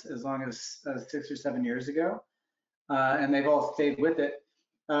on, as long as 6 or 7 years ago, and they've all stayed with it.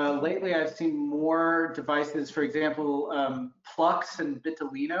 Lately, I've seen more devices, for example, Plux and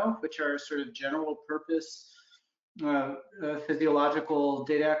Bitolino, which are sort of general purpose physiological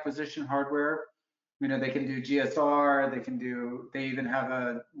data acquisition hardware. They can do GSR, they even have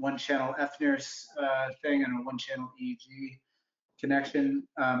a one-channel fNIRS thing and a one-channel EEG connection.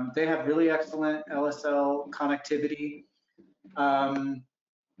 They have really excellent LSL connectivity.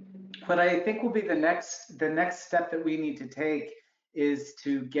 What I think will be the next step that we need to take is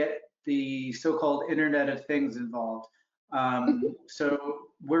to get the so-called Internet of Things involved. So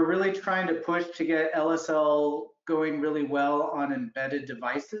we're really trying to push to get LSL going really well on embedded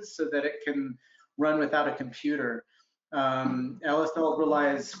devices so that it can run without a computer. LSL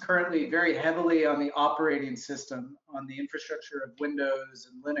relies currently very heavily on the operating system, on the infrastructure of Windows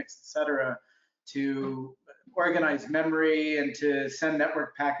and Linux, etc., to organize memory and to send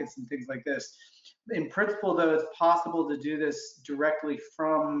network packets and things like this. In principle, though, it's possible to do this directly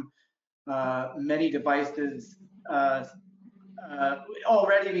from many devices.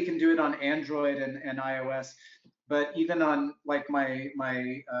 Already we can do it on Android and iOS, but even on like my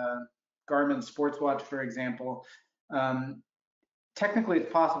Garmin sports watch, for example, technically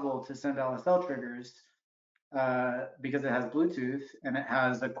it's possible to send LSL triggers because it has Bluetooth and it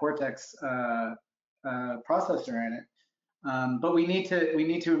has a Cortex processor in it. But we need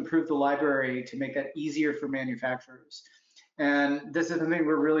to improve the library to make that easier for manufacturers. And this is something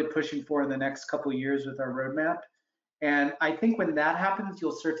we're really pushing for in the next couple of years with our roadmap. And I think when that happens,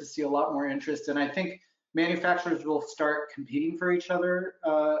 you'll start to see a lot more interest. And I think manufacturers will start competing for each other.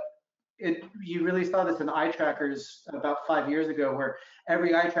 You really saw this in eye trackers about 5 years ago, where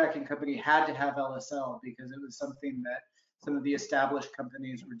every eye tracking company had to have LSL because it was something that some of the established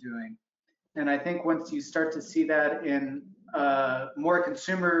companies were doing. And I think once you start to see that in more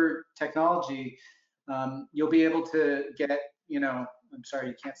consumer technology, you'll be able to get, I'm sorry,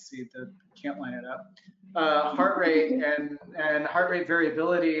 you can't see can't line it up. Heart rate and heart rate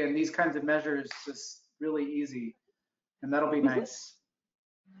variability and these kinds of measures just really easy, and that'll be nice.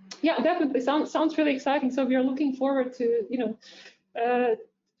 Yeah, definitely sounds really exciting. So we are looking forward to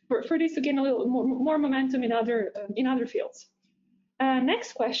for this to gain a little more momentum in other fields.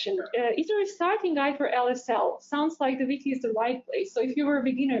 Next question: is there a starting guide for LSL? Sounds like the wiki is the right place. So if you were a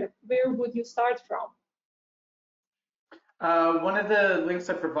beginner, where would you start from? One of the links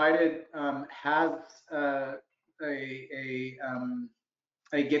I provided has a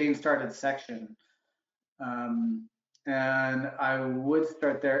getting started section, and I would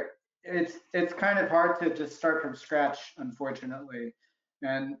start there. It's kind of hard to just start from scratch, unfortunately,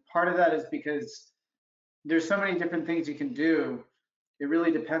 and part of that is because there's so many different things you can do. It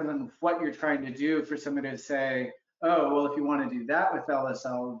really depends on what you're trying to do for somebody to say, oh, well, if you want to do that with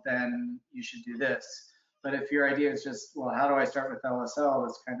LSL, then you should do this. But if your idea is just, well, how do I start with LSL?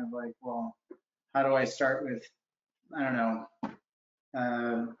 It's kind of like, well, how do I start with, I don't know,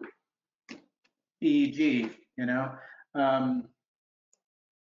 EEG,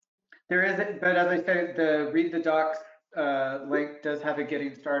 There is, but as I said, the Read the Docs link does have a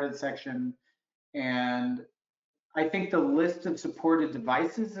getting started section. And I think the list of supported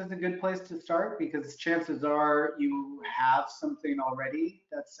devices is a good place to start because chances are you have something already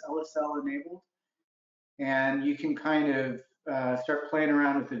that's LSL enabled, and you can kind of start playing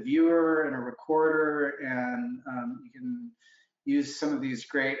around with a viewer and a recorder, and you can use some of these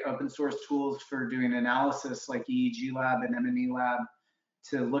great open source tools for doing analysis like EEG Lab and MNE Lab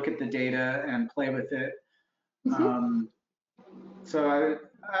to look at the data and play with it. So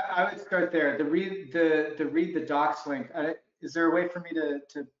I would start there. The read the docs link. Is there a way for me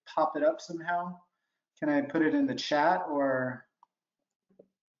to pop it up somehow? Can I put it in the chat or?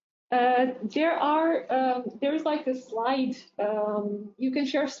 There's like a slide. You can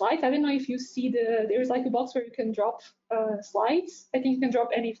share slides. I don't know if you see there's like a box where you can drop slides. I think you can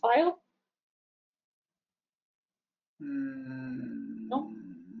drop any file. No?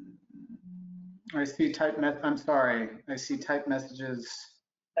 I see I'm sorry. I see type messages.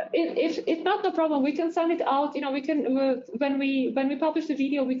 If not, no problem. We can send it out. You know, we can when we publish the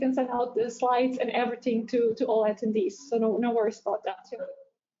video, we can send out the slides and everything to all attendees. So no worries about that. Yeah.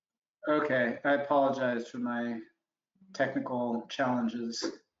 Okay, I apologize for my technical challenges.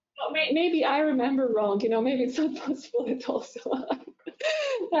 Maybe I remember wrong. You know, maybe it's not possible at all. So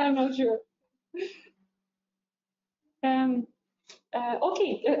I'm not sure.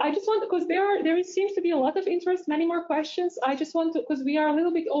 Okay, I just want, because there seems to be a lot of interest, many more questions. I just want to, because we are a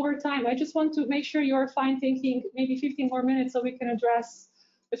little bit over time, I just want to make sure you're fine thinking maybe 15 more minutes so we can address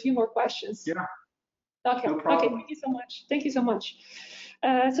a few more questions. Yeah. Okay. No problem. Okay. Thank you so much. Thank you so much.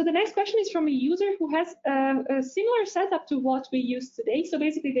 So the next question is from a user who has a similar setup to what we use today. So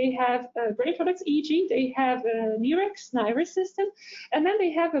basically they have brain products EEG, they have a NIRx system, and then they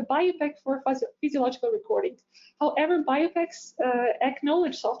have a BioPAC for physiological recording. However, BioPAC's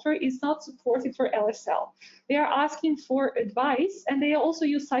acknowledge software is not supported for LSL. They are asking for advice, and they also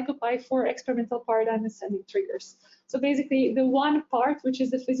use PsychoPy for experimental paradigm ascending triggers. So basically the one part, which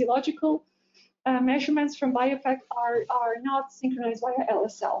is the physiological measurements from BioPAC are not synchronized via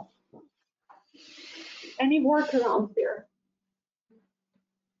LSL. Any workaround there?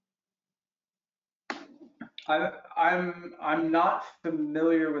 I'm not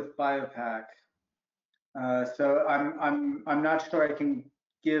familiar with BioPAC, so I'm not sure I can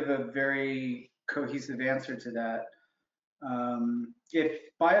give a very cohesive answer to that. If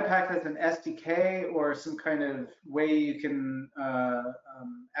BioPAC has an SDK or some kind of way you can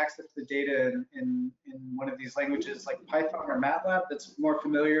access the data in one of these languages like Python or MATLAB that's more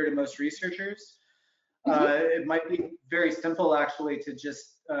familiar to most researchers, it might be very simple actually to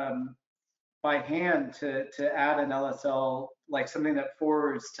just by hand to add an LSL, like something that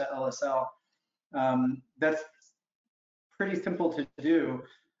forwards to LSL. That's pretty simple to do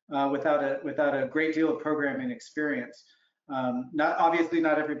without a great deal of programming experience. Obviously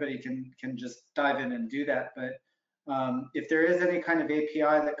not everybody can just dive in and do that, but if there is any kind of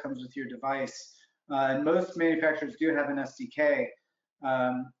API that comes with your device, and most manufacturers do have an SDK,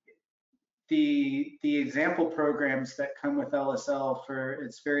 the example programs that come with LSL for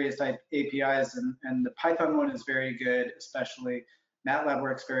its various APIs, and the Python one is very good, especially. MATLAB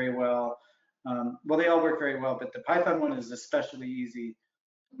works very well. Well, they all work very well, but the Python one is especially easy.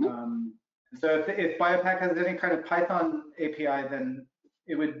 So if BioPAC has any kind of Python API, then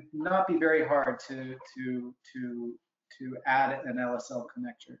it would not be very hard to add an LSL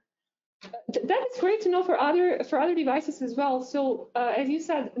connector. That is great to know for other devices as well. So as you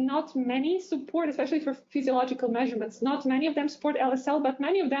said, not many support, especially for physiological measurements. Not many of them support LSL, but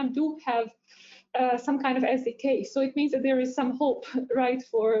many of them do have some kind of SDK. So it means that there is some hope, right,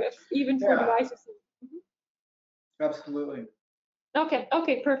 for even for devices. Absolutely.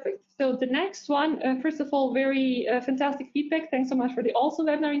 Okay, perfect. So the next one, first of all, very fantastic feedback. Thanks so much for the also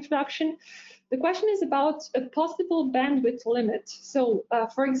webinar introduction. The question is about a possible bandwidth limit. So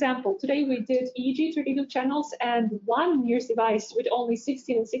for example, today we did EEG 32 channels and one NIRS device with only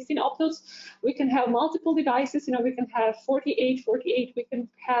 16 and 16 uploads. We can have multiple devices, we can have 48, we can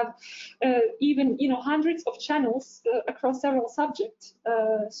have even, hundreds of channels across several subjects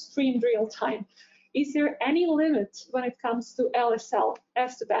streamed real time. Is there any limit when it comes to LSL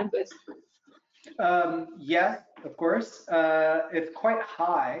as to bandwidth? Yes, of course. It's quite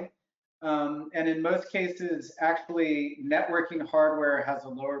high. And in most cases, actually, networking hardware has a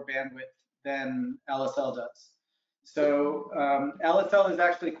lower bandwidth than LSL does. So LSL is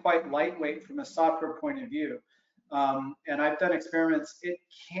actually quite lightweight from a software point of view. And I've done experiments. It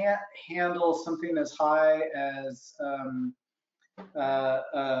can't handle something as high as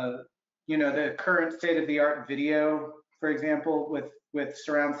the current state-of-the-art video, for example, with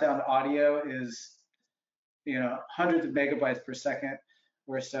surround sound audio is, hundreds of megabytes per second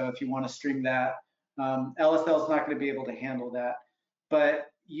or so if you want to stream that. LSL is not going to be able to handle that,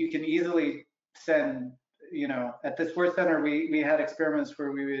 but you can easily send, at the sports center, we had experiments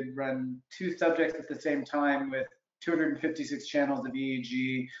where we would run 2 subjects at the same time with 256 channels of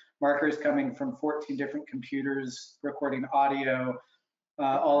EEG, markers coming from 14 different computers, recording audio,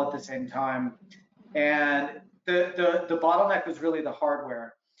 all at the same time. And the bottleneck was really the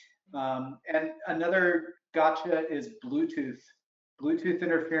hardware. And another gotcha is Bluetooth. Bluetooth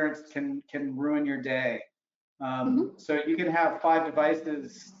interference can ruin your day. So you can have 5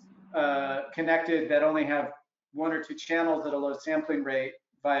 devices connected that only have 1 or 2 channels at a low sampling rate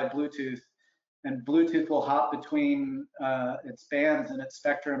via Bluetooth, and Bluetooth will hop between its bands and its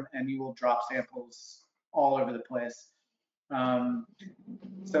spectrum, and you will drop samples all over the place.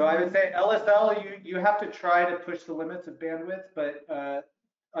 So I would say LSL, you have to try to push the limits of bandwidth, but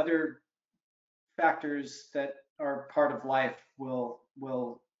other factors that are part of life will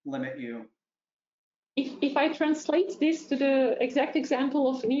limit you. If I translate this to the exact example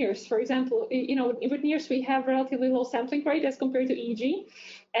of NIRs, for example, with NIRs we have relatively low sampling rate as compared to EEG,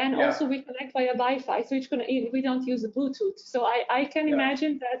 and also we connect via Wi-Fi, so we don't use the Bluetooth. So I can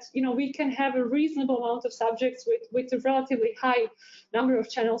imagine that we can have a reasonable amount of subjects with a relatively high number of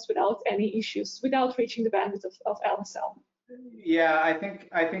channels without any issues, without reaching the bandwidth of LSL. Yeah, I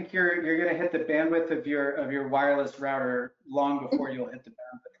think you're going to hit the bandwidth of your wireless router long before you'll hit the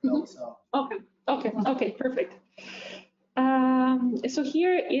bandwidth of LSL. Okay, perfect. So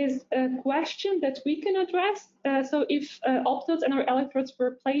here is a question that we can address. So if optodes and our electrodes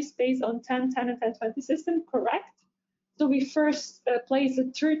were placed based on 10, 10, and 1020 system, correct? So we first placed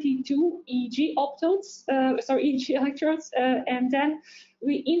the 32 EEG optodes, EEG electrodes, and then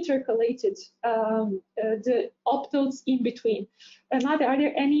we intercalated the optodes in between. Mate, are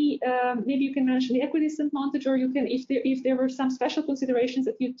there any, maybe you can mention the equidistant montage, or you can, if there were some special considerations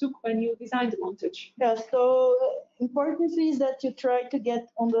that you took when you designed the montage? Yeah, so importantly is that you try to get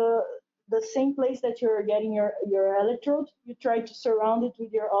on the same place that you're getting your electrode, you try to surround it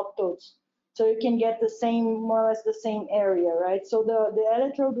with your optodes. So you can get the same, more or less the same area, right? So the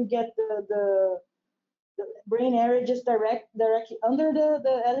electrode will get the brain area just directly under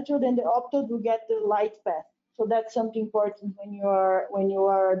the electrode, and the optode will get the light path. So that's something important when you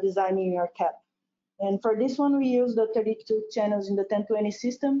are designing your cap. And for this one, we use the 32 channels in the 1020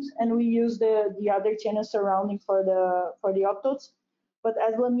 systems, and we use the other channels surrounding for the optodes. But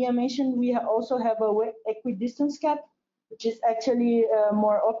as Lamia mentioned, we also have a equidistance cap, which is actually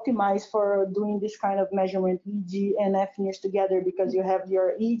more optimized for doing this kind of measurement, EEG and fNIRS together, because you have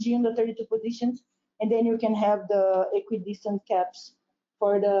your EEG in the 32 positions, and then you can have the equidistant caps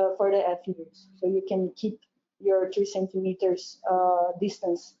for the fNIRS. So you can keep your 3 centimeters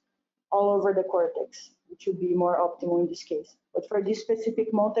distance all over the cortex, which would be more optimal in this case. But for this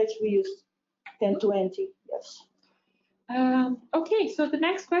specific montage, we use 1020, yes. Okay, so the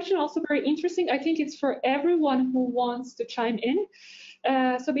next question, also very interesting. I think it's for everyone who wants to chime in.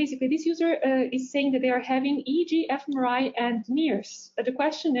 So basically, this user is saying that they are having EEG, fMRI, and NIRs. The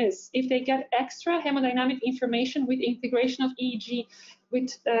question is, if they get extra hemodynamic information with integration of EEG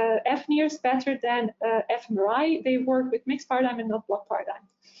with fNIRs better than fMRI, they work with mixed paradigm and not block paradigm.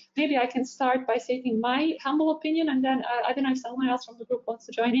 Maybe I can start by stating my humble opinion, and then I don't know if someone else from the group wants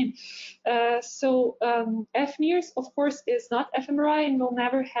to join in. fNIRS, of course, is not fMRI and will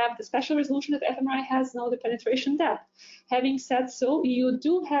never have the special resolution that fMRI has, nor the penetration depth. Having said so, you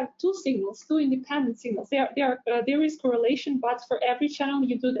do have 2 signals, 2 independent signals. There is correlation, but for every channel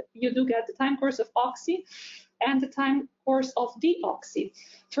you do get the time course of oxy and the time course of deoxy.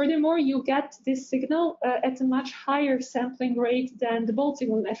 Furthermore, you get this signal at a much higher sampling rate than the bold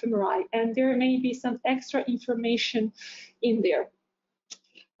signal in fMRI, and there may be some extra information in there.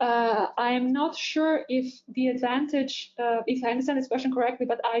 I am not sure if the advantage, if I understand this question correctly,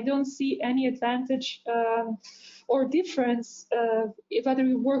 but I don't see any advantage or difference whether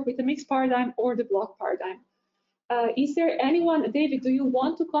we work with the mixed paradigm or the block paradigm. Is there anyone, David, do you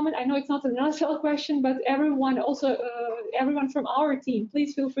want to comment? I know it's not an LSL question, but everyone also, everyone from our team,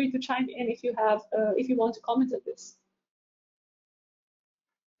 please feel free to chime in if you have, if you want to comment on this.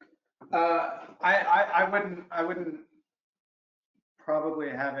 I wouldn't probably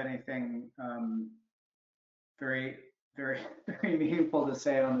have anything very meaningful to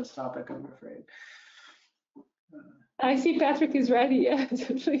say on this topic, I'm afraid. I see Patrick is ready. Yeah,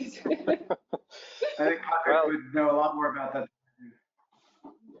 please. I think Patrick would know a lot more about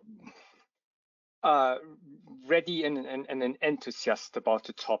that. Ready and an enthusiast about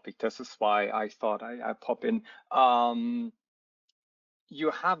the topic. This is why I thought I pop in. you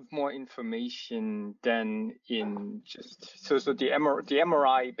have more information than in just so the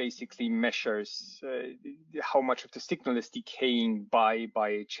MRI basically measures how much of the signal is decaying by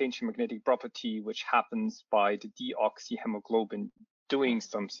a change in magnetic property, which happens by the deoxyhemoglobin doing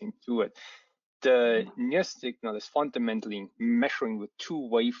something to it. The NIRS signal is fundamentally measuring with two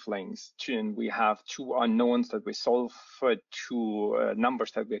wavelengths, and we have two unknowns that we solve for two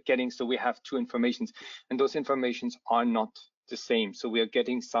numbers that we're getting. So we have two informations, and those informations are not the same. So we are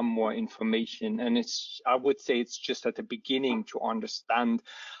getting some more information, and I would say it's just at the beginning to understand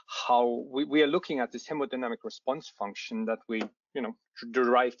how we are looking at this hemodynamic response function that we,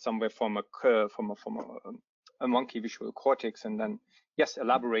 derived somewhere from a monkey visual cortex, and then yes,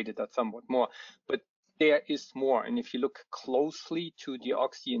 elaborated that somewhat more. But there is more, and if you look closely to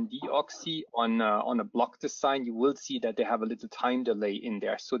deoxy and deoxy on a block design, you will see that they have a little time delay in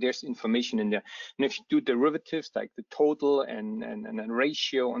there. So there's information in there. And if you do derivatives like the total and a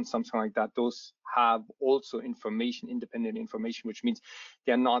ratio and something like that, those have also information, independent information, which means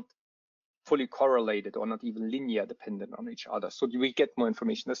they're not fully correlated or not even linear dependent on each other. So we get more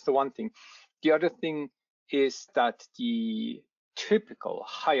information. That's the one thing. The other thing is that the typical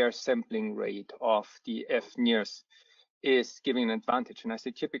higher sampling rate of the fNIRS is giving an advantage. And I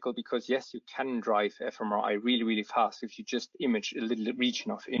say typical because yes, you can drive fMRI really, really fast if you just image a little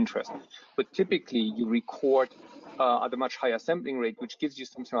region of interest. But typically you record at a much higher sampling rate, which gives you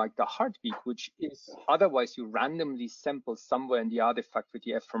something like the heartbeat, which is otherwise you randomly sample somewhere in the artifact with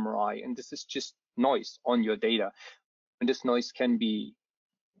the fMRI. And this is just noise on your data. And this noise can be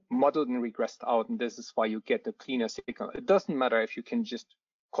modeled and regressed out, and this is why you get a cleaner signal. It doesn't matter if you can just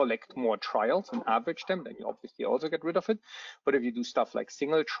collect more trials and average them, then you obviously also get rid of it. But if you do stuff like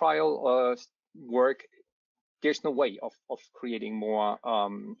single trial work, there's no way of creating more,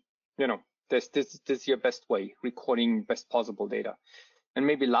 this is your best way, recording best possible data. And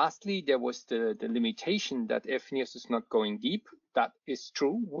maybe lastly, there was the limitation that fNIRS is not going deep. That is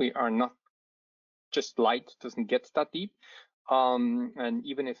true. We are not, just light doesn't get that deep. And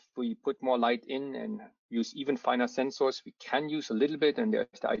even if we put more light in and use even finer sensors, we can use a little bit, and there's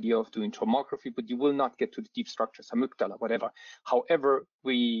the idea of doing tomography, but you will not get to the deep structures, amygdala, whatever. However,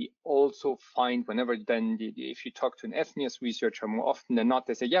 we also find whenever then, if you talk to an fNIRS researcher, more often than not,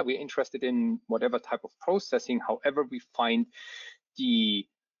 they say, yeah, we're interested in whatever type of processing. However, we find the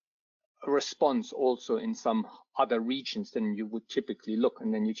response also in some other regions than you would typically look,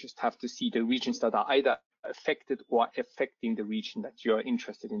 and then you just have to see the regions that are either affected or affecting the region that you're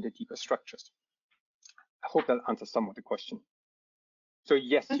interested in, the deeper structures. I hope that answers somewhat the question. So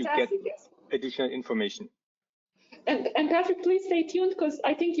yes, Fantastic, you get additional information. And Patrick, please stay tuned because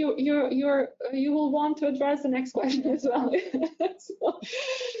I think you will want to address the next question as well. So,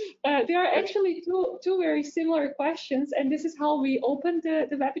 there are actually two very similar questions, and this is how we opened the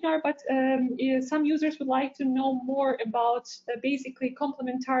webinar. But some users would like to know more about basically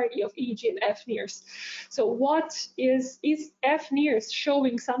complementarity of EEG and fNIRS. So, what is fNIRS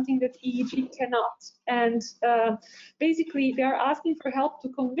showing something that EEG cannot? And basically, they are asking for help to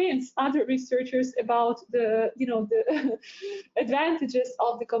convince other researchers about the advantages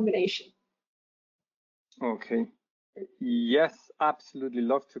of the combination. Okay. Yes, absolutely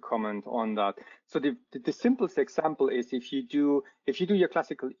love to comment on that. So the simplest example is if you do your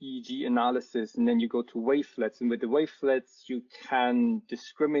classical EEG analysis and then you go to wavelets, and with the wavelets you can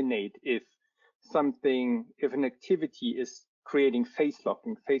discriminate if an activity is creating phase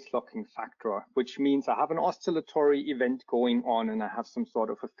locking factor, which means I have an oscillatory event going on and I have some sort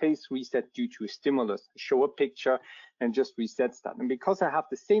of a phase reset due to a stimulus. I show a picture and just resets that. And because I have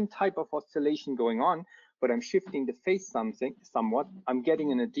the same type of oscillation going on, but I'm shifting the phase somewhat, I'm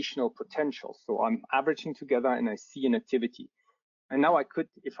getting an additional potential. So I'm averaging together and I see an activity. And now I could,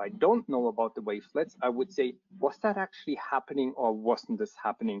 if I don't know about the wavelets, I would say, was that actually happening or wasn't this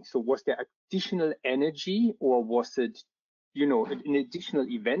happening? So was there additional energy, or was it an additional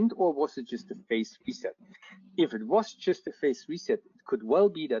event, or was it just a phase reset? If it was just a phase reset, it could well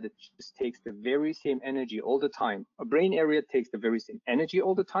be that it just takes the very same energy all the time. A brain area takes the very same energy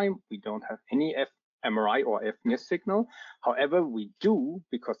all the time. We don't have any fMRI or fNIRS signal. However, we do,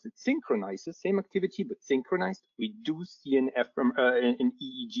 because it synchronizes, same activity but synchronized, we do see an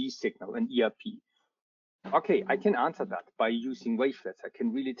EEG signal, an ERP. Okay, I can answer that by using wavelets. I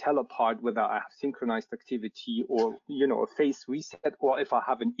can really tell apart whether I have synchronized activity or a phase reset, or if I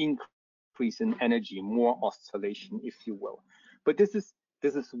have an increase in energy, more oscillation, if you will. But this is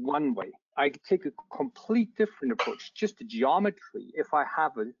one way. I take a complete different approach, just the geometry. If I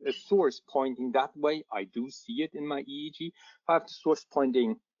have a source pointing that way, I do see it in my EEG. If I have the source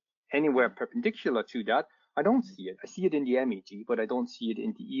pointing anywhere perpendicular to that, I don't see it. I see it in the MEG, but I don't see it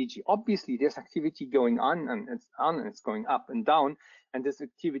in the EEG. Obviously, there's activity going on and it's going up and down, and this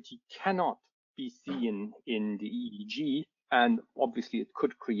activity cannot be seen in the EEG, and obviously it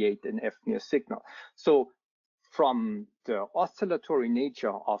could create an fNIRS signal. So from the oscillatory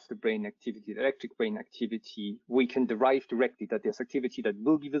nature of the brain activity, the electric brain activity, we can derive directly that there's activity that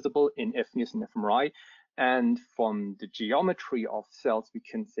will be visible in fNIRS and fMRI. And from the geometry of cells, we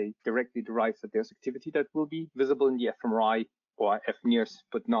can say directly derive that there's activity that will be visible in the fMRI or fNIRS,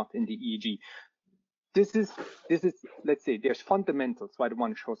 but not in the EEG. This is, let's say, there's fundamentals why the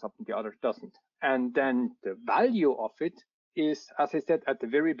one shows up and the other doesn't. And then the value of it is, as I said at the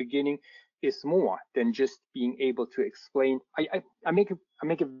very beginning, is more than just being able to explain. I make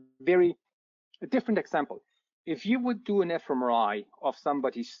a different example. If you would do an fMRI of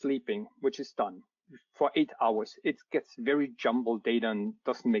somebody sleeping, which is done for 8 hours, it gets very jumbled data and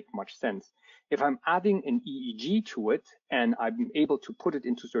doesn't make much sense. If I'm adding an EEG to it and I'm able to put it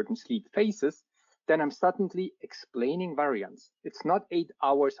into certain sleep phases, then I'm suddenly explaining variance. It's not 8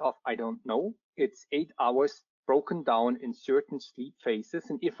 hours of I don't know, it's 8 hours broken down in certain sleep phases.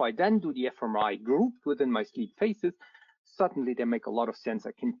 And if I then do the fMRI grouped within my sleep phases, suddenly they make a lot of sense.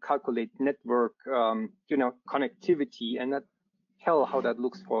 I can calculate network, connectivity, and that tell how that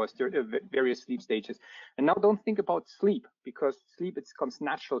looks for various sleep stages. And now don't think about sleep, because sleep, it comes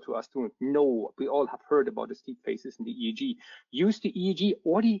natural to us to know. We all have heard about the sleep phases in the EEG. Use the EEG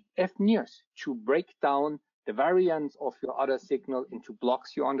or the fNIRS to break down the variance of your other signal into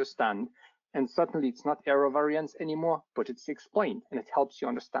blocks you understand. And suddenly it's not error variance anymore, but it's explained, and it helps you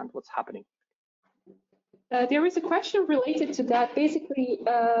understand what's happening. There is a question related to that. Basically,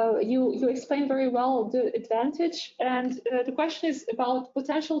 you explained very well the advantage, and the question is about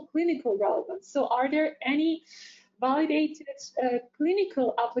potential clinical relevance. So are there any validated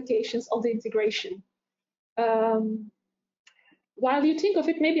clinical applications of the integration? While you think of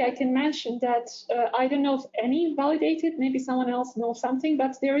it, maybe I can mention that I don't know if any validated, maybe someone else knows something,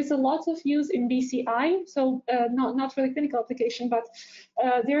 but there is a lot of use in BCI, so not for the clinical application, but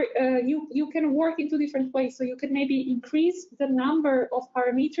you can work in 2 different ways. So you can maybe increase the number of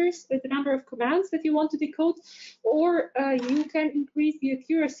parameters, the number of commands that you want to decode, or you can increase the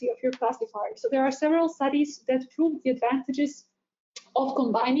accuracy of your classifier. So there are several studies that prove the advantages of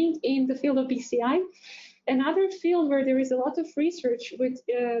combining in the field of BCI. Another field where there is a lot of research with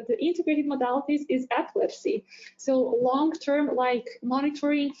the integrated modalities is epilepsy. So long-term, like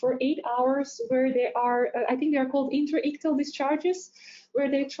monitoring for 8 hours, where they are, I think they are called intra-ictal discharges, where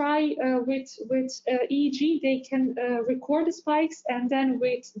they try with EEG, they can record the spikes, and then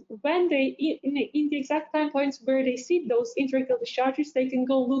when they, in the exact time points where they see those intra-ictal discharges, they can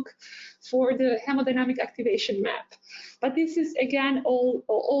go look for the hemodynamic activation map. But this is, again,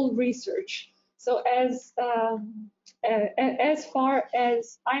 all research. So as far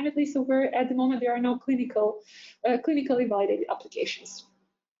as I'm at least aware, at the moment there are no clinically validated applications.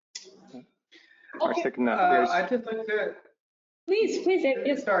 Okay. I'd just like to. Please.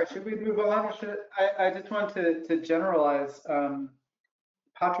 Yes. Sorry, should we move on? I just want to generalize.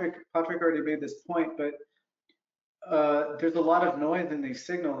 Patrick already made this point, but there's a lot of noise in these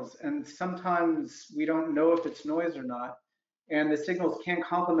signals, and sometimes we don't know if it's noise or not. And the signals can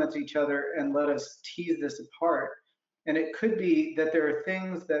complement each other and let us tease this apart. And it could be that there are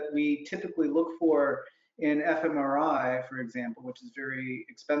things that we typically look for in fMRI, for example, which is very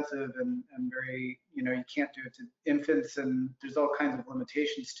expensive and very, you can't do it to infants, and there's all kinds of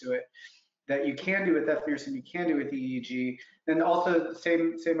limitations to it that you can do with fNIRS and you can do with EEG. And also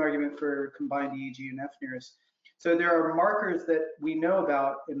the same argument for combined EEG and fNIRS. So there are markers that we know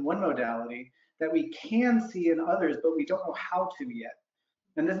about in one modality that we can see in others, but we don't know how to yet.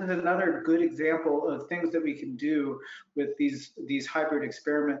 And this is another good example of things that we can do with these hybrid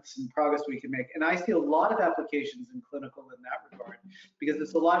experiments and progress we can make. And I see a lot of applications in clinical in that regard, because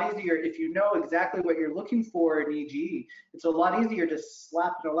it's a lot easier if you know exactly what you're looking for in EEG. It's a lot easier to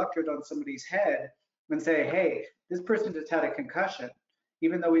slap an electrode on somebody's head and say, hey, this person just had a concussion,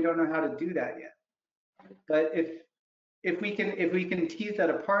 even though we don't know how to do that yet. But if we can tease that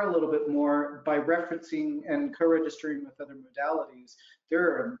apart a little bit more by referencing and co-registering with other modalities, there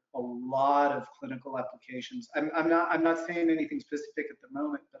are a lot of clinical applications. I'm not saying anything specific at the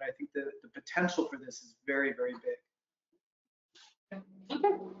moment, but I think the potential for this is very, very big.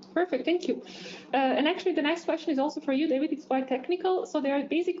 Okay, perfect, thank you. And actually the next question is also for you, David. It's quite technical. So there are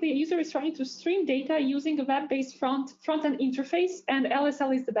basically a user is trying to stream data using a web-based front-end interface, and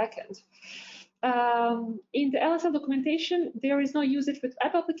LSL is the backend. In the LSL documentation, there is no usage with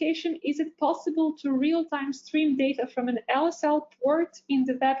app application. Is it possible to real-time stream data from an LSL port in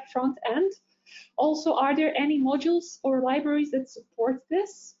the web front end? Also, are there any modules or libraries that support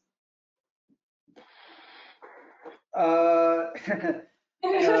this?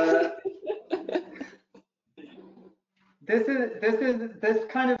 This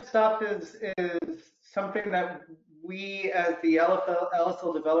kind of stuff is something that we as the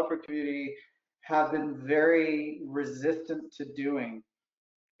LSL developer community have been very resistant to doing.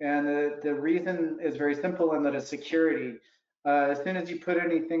 And the reason is very simple, and that is security. As soon as you put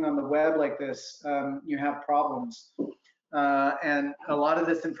anything on the web like this, you have problems. And a lot of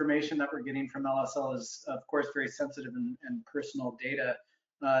this information that we're getting from LSL is, of course, very sensitive and personal data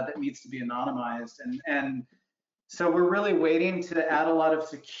that needs to be anonymized. And so we're really waiting to add a lot of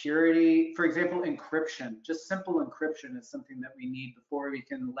security. For example, encryption. Just simple encryption is something that we need before we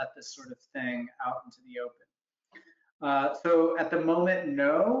can let this sort of thing out into the open. So at the moment,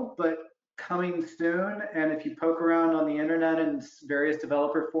 no, but coming soon. And if you poke around on the internet and various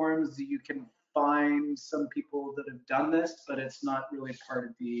developer forums, you can find some people that have done this, but it's not really part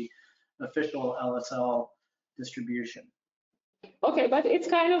of the official LSL distribution. Okay, but it's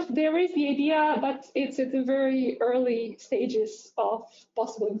kind of, there is the idea, but it's at the very early stages of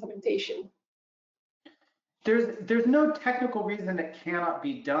possible implementation. There's no technical reason it cannot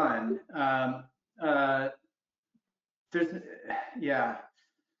be done. Yeah,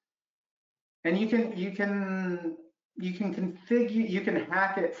 and you can configure, you can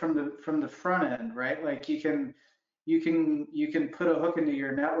hack it from the front end, right? Like you can put a hook into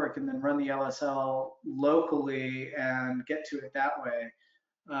your network and then run the LSL locally and get to it that way.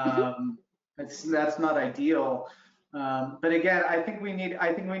 That's not ideal. But again, I think we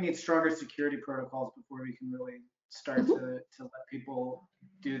need stronger security protocols before we can really start to let people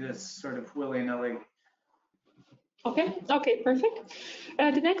do this sort of willy-nilly. Okay, perfect.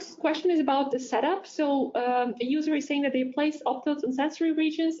 The next question is about the setup. So a user is saying that they place optodes on sensory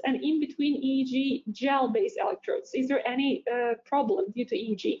regions and in between EEG gel-based electrodes. Is there any problem due to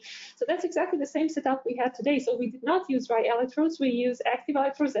EEG? So that's exactly the same setup we had today. So we did not use dry electrodes. We use active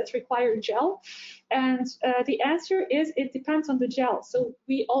electrodes that require gel. And the answer is it depends on the gel. So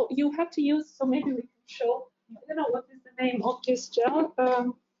you have to use, so maybe we can show, I don't know what is the name of this gel.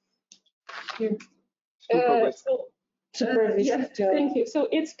 Here. Yes, thank you. So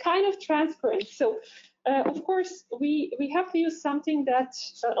it's kind of transparent. So of course, we have to use something that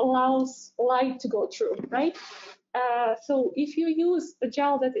allows light to go through, right? So if you use a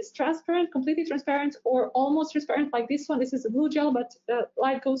gel that is transparent, completely transparent, or almost transparent like this one, this is a blue gel, but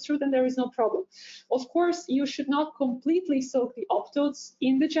light goes through, then there is no problem. Of course, you should not completely soak the optodes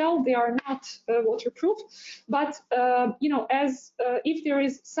in the gel. They are not waterproof, but you know, as if there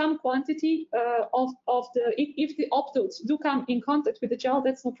is some quantity if the optodes do come in contact with the gel,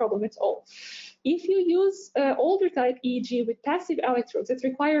 that's no problem at all. If you use older type EEG with passive electrodes that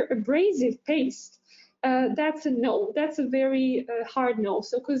require abrasive paste, that's a no. That's a very hard no.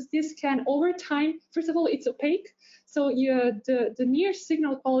 So because this can, over time, first of all, it's opaque. So the NIRs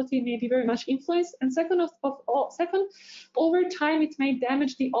signal quality may be very much influenced. And second, over time, it may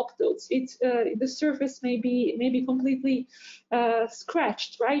damage the optodes. The surface may be completely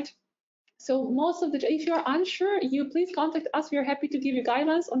scratched, right? So most of if you're unsure, you please contact us. We are happy to give you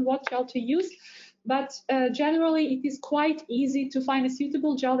guidelines on what gel to use. But generally, it is quite easy to find a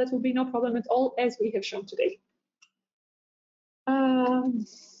suitable gel that will be no problem at all, as we have shown today.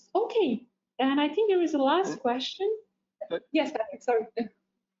 Okay, and I think there is a last question. Yes, Patrick, sorry.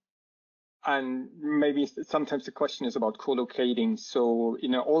 And maybe sometimes the question is about co-locating. So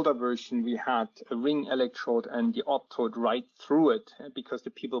in an older version, we had a ring electrode and the optode right through it because the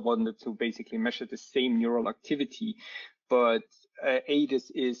people wanted to basically measure the same neural activity. But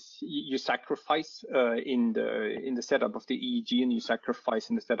ADIS is you sacrifice in the setup of the EEG and you sacrifice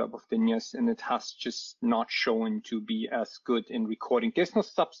in the setup of the NIRs, and it has just not shown to be as good in recording. There's no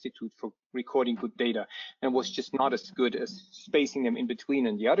substitute for recording good data, and was just not as good as spacing them in between.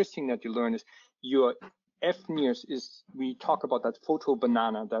 And the other thing that you learn is your fNIRS is, we talk about that photo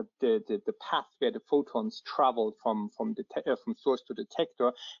banana, that the path where the photons travel from source to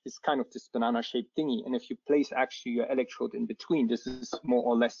detector is kind of this banana shaped thingy. And if you place actually your electrode in between, this is more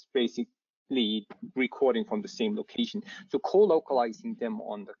or less basically recording from the same location. So co-localizing them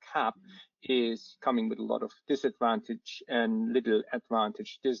on the cap is coming with a lot of disadvantage and little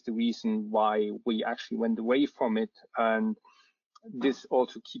advantage. This is the reason why we actually went away from it. And this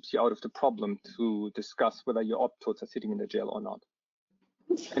also keeps you out of the problem to discuss whether your optodes are sitting in the gel or not.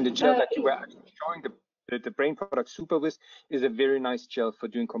 And the gel that you were actually showing, the brain product SuperVis is a very nice gel for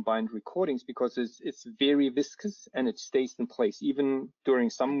doing combined recordings because it's very viscous and it stays in place even during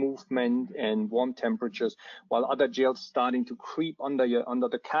some movement and warm temperatures. While other gels starting to creep under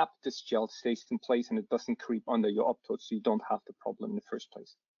the cap, this gel stays in place and it doesn't creep under your optodes, so you don't have the problem in the first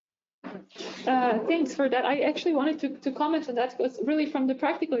place. Thanks for that. I actually wanted to comment on that because really from the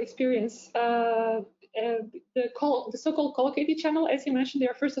practical experience, the so-called collocated channel, as you mentioned, they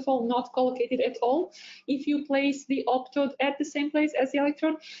are first of all not collocated at all if you place the optode at the same place as the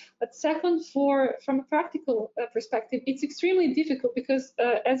electrode. But second, from a practical perspective, it's extremely difficult because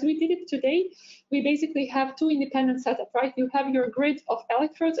as we did it today, we basically have two independent setups, right? You have your grid of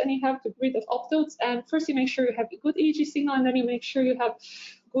electrodes and you have the grid of optodes. And first you make sure you have a good EEG signal, and then you make sure you have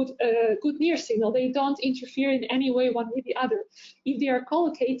good NIRs signal. They don't interfere in any way one with the other. If they are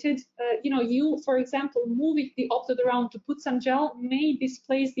collocated, you, for example, moving the optode around to put some gel may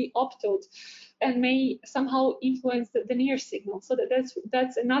displace the optode and may somehow influence the NIRs signal. So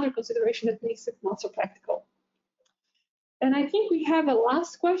that's another consideration that makes it not so practical. And I think we have a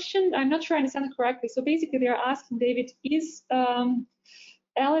last question. I'm not sure I understand it correctly. So basically, they are asking, David, is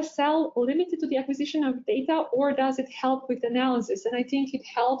LSL limited to the acquisition of data, or does it help with analysis? And I think it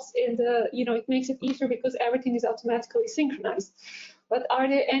helps in the, it makes it easier because everything is automatically synchronized. But are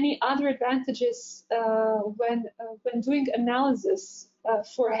there any other advantages when doing analysis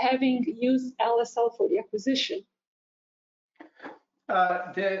for having used LSL for the acquisition?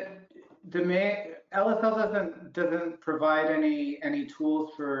 The main LSL doesn't provide any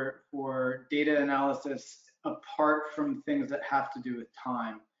tools for data analysis apart from things that have to do with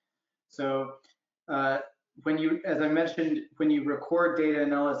time. So when you, as I mentioned, when you record data in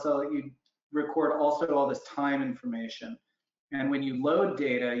LSL, you record also all this time information. And when you load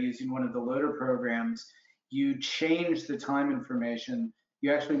data using one of the loader programs, you change the time information.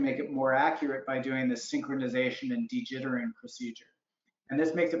 You actually make it more accurate by doing this synchronization and dejittering procedure. And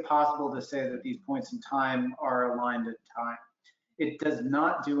this makes it possible to say that these points in time are aligned at time. It does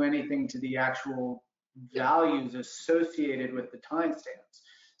not do anything to the actual values associated with the timestamps.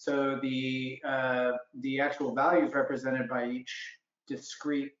 So the actual values represented by each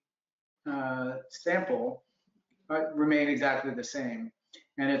discrete sample remain exactly the same.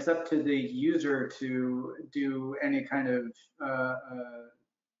 And it's up to the user to do any kind of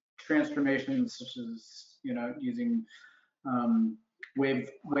transformations, such as using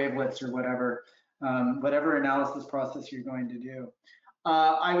wavelets or whatever analysis process you're going to do.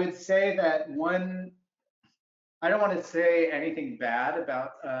 I would say that I don't want to say anything bad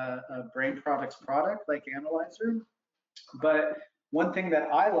about a Brain Products product like Analyzer, but one thing that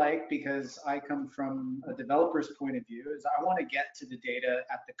I like, because I come from a developer's point of view, is I want to get to the data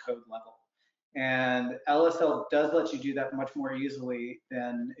at the code level. And LSL does let you do that much more easily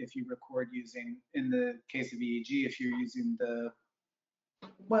than if you record using, in the case of EEG, if you're using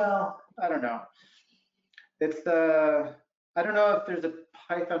well, I don't know. I don't know if there's a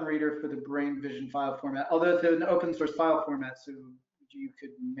Python reader for the Brain Vision file format, although it's an open source file format, so you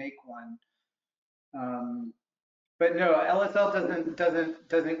could make one. But no, LSL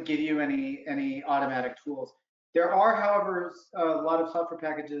doesn't give you any automatic tools. There are, however, a lot of software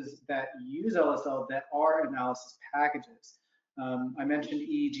packages that use LSL that are analysis packages. I mentioned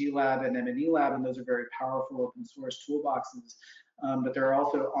EEG Lab and M&E Lab, and those are very powerful open source toolboxes. But there are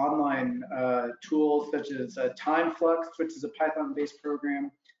also online tools such as TimeFlux, which is a Python-based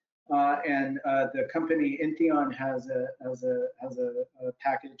program, and the company Intheon has a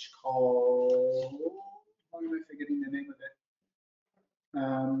package called, why am I forgetting the name of it?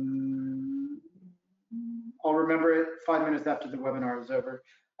 I'll remember it 5 minutes after the webinar is over.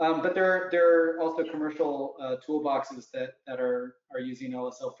 But there are also commercial toolboxes that are using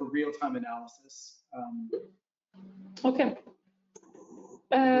LSL for real-time analysis. Okay.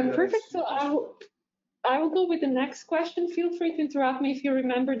 Perfect. So I will go with the next question. Feel free to interrupt me if you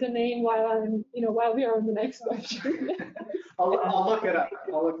remember the name while we are on the next question. I'll look it up.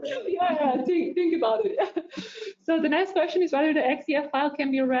 Yeah, think about it. So the next question is whether the XEF file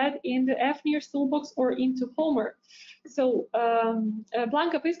can be read in the fNIRS toolbox or into Homer. So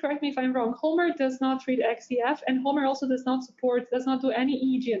Blanca, please correct me if I'm wrong. Homer does not read XEF, and Homer also does not do any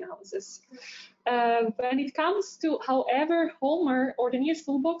EEG analysis. When it comes to, however, Homer or the NIRS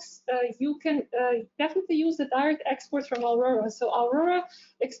toolbox, you can definitely use the direct export from Aurora. So Aurora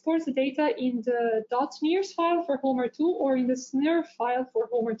exports the data in the .NIRS file for Homer 2 or in the SNIR file for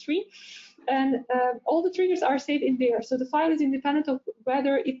Homer 3. and all the triggers are saved in there. So the file is independent of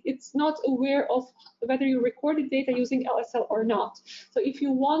whether it's not aware of whether you recorded data using LSL or not. So if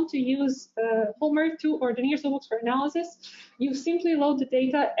you want to use Homer 2 or the NIRs toolbox for analysis, you simply load the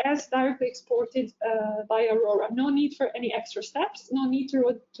data as directly exported by Aurora. No need for any extra steps, no need to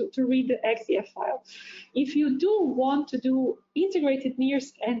read the XDF file. If you do want to do integrated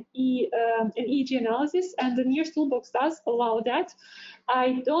NIRs and EEG analysis, and the NIRs toolbox does allow that,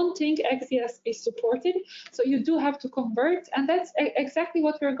 I don't think XDF is supported, so you do have to convert, and that's exactly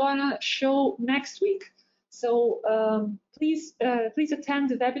what we're gonna show next week. So please attend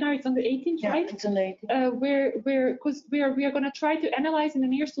the webinar. It's on the 18th, right? Yeah, it's on the 18th. Because we are going to try to analyze in the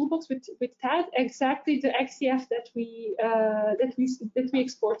NIRs toolbox with Tad exactly the XDF that we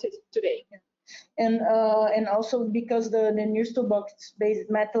exported today. Yeah. And also because the NIRs toolbox is based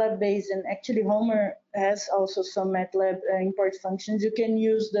MATLAB based, and actually Homer has also some MATLAB import functions. You can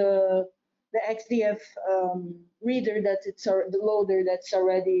use the XDF reader that it's the loader that's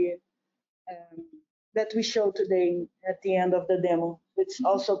already that we showed today at the end of the demo. It's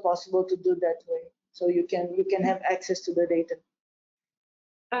also possible to do that way, so you can have access to the data.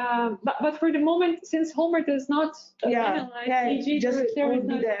 But for the moment, since Homer does not analyze EEG, there is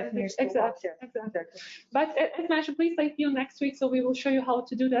no fNIRS exactly. But as mentioned, please stay tuned next week, so we will show you how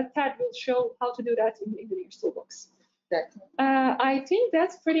to do that. Tad will show how to do that in the NIRs toolbox. Exactly. I think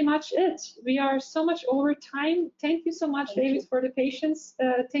that's pretty much it. We are so much over time. Thank you so much, David, for the patience.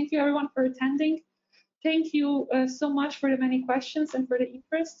 Thank you, everyone, for attending. Thank you so much for the many questions and for the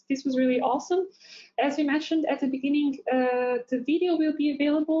interest. This was really awesome. As we mentioned at the beginning, the video will be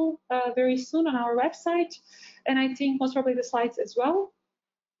available very soon on our website, and I think most probably the slides as well.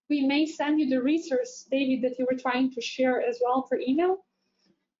 We may send you the resource, David, that you were trying to share as well per email.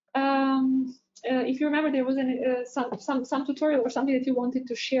 If you remember, there was some tutorial or something that you wanted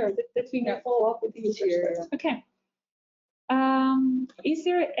to share that we may follow up with the users. Yeah. Okay. Is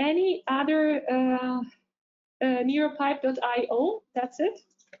there any other neuropipe.io? That's it?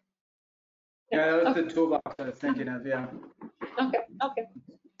 Yeah, that was the toolbox I was thinking of, yeah. Okay.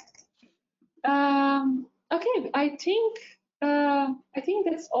 Okay, I think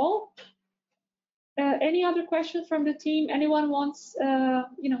that's all. Any other questions from the team? Anyone wants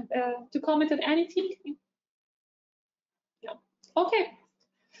to comment on anything? No.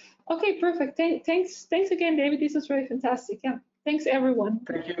 Okay, perfect. Thanks again, David. This was really fantastic. Yeah. Thanks, everyone.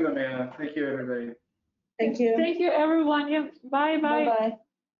 Thank you, Amanda. Thank you, everybody. Thank you. Thank you, everyone. Yeah. Bye. Bye.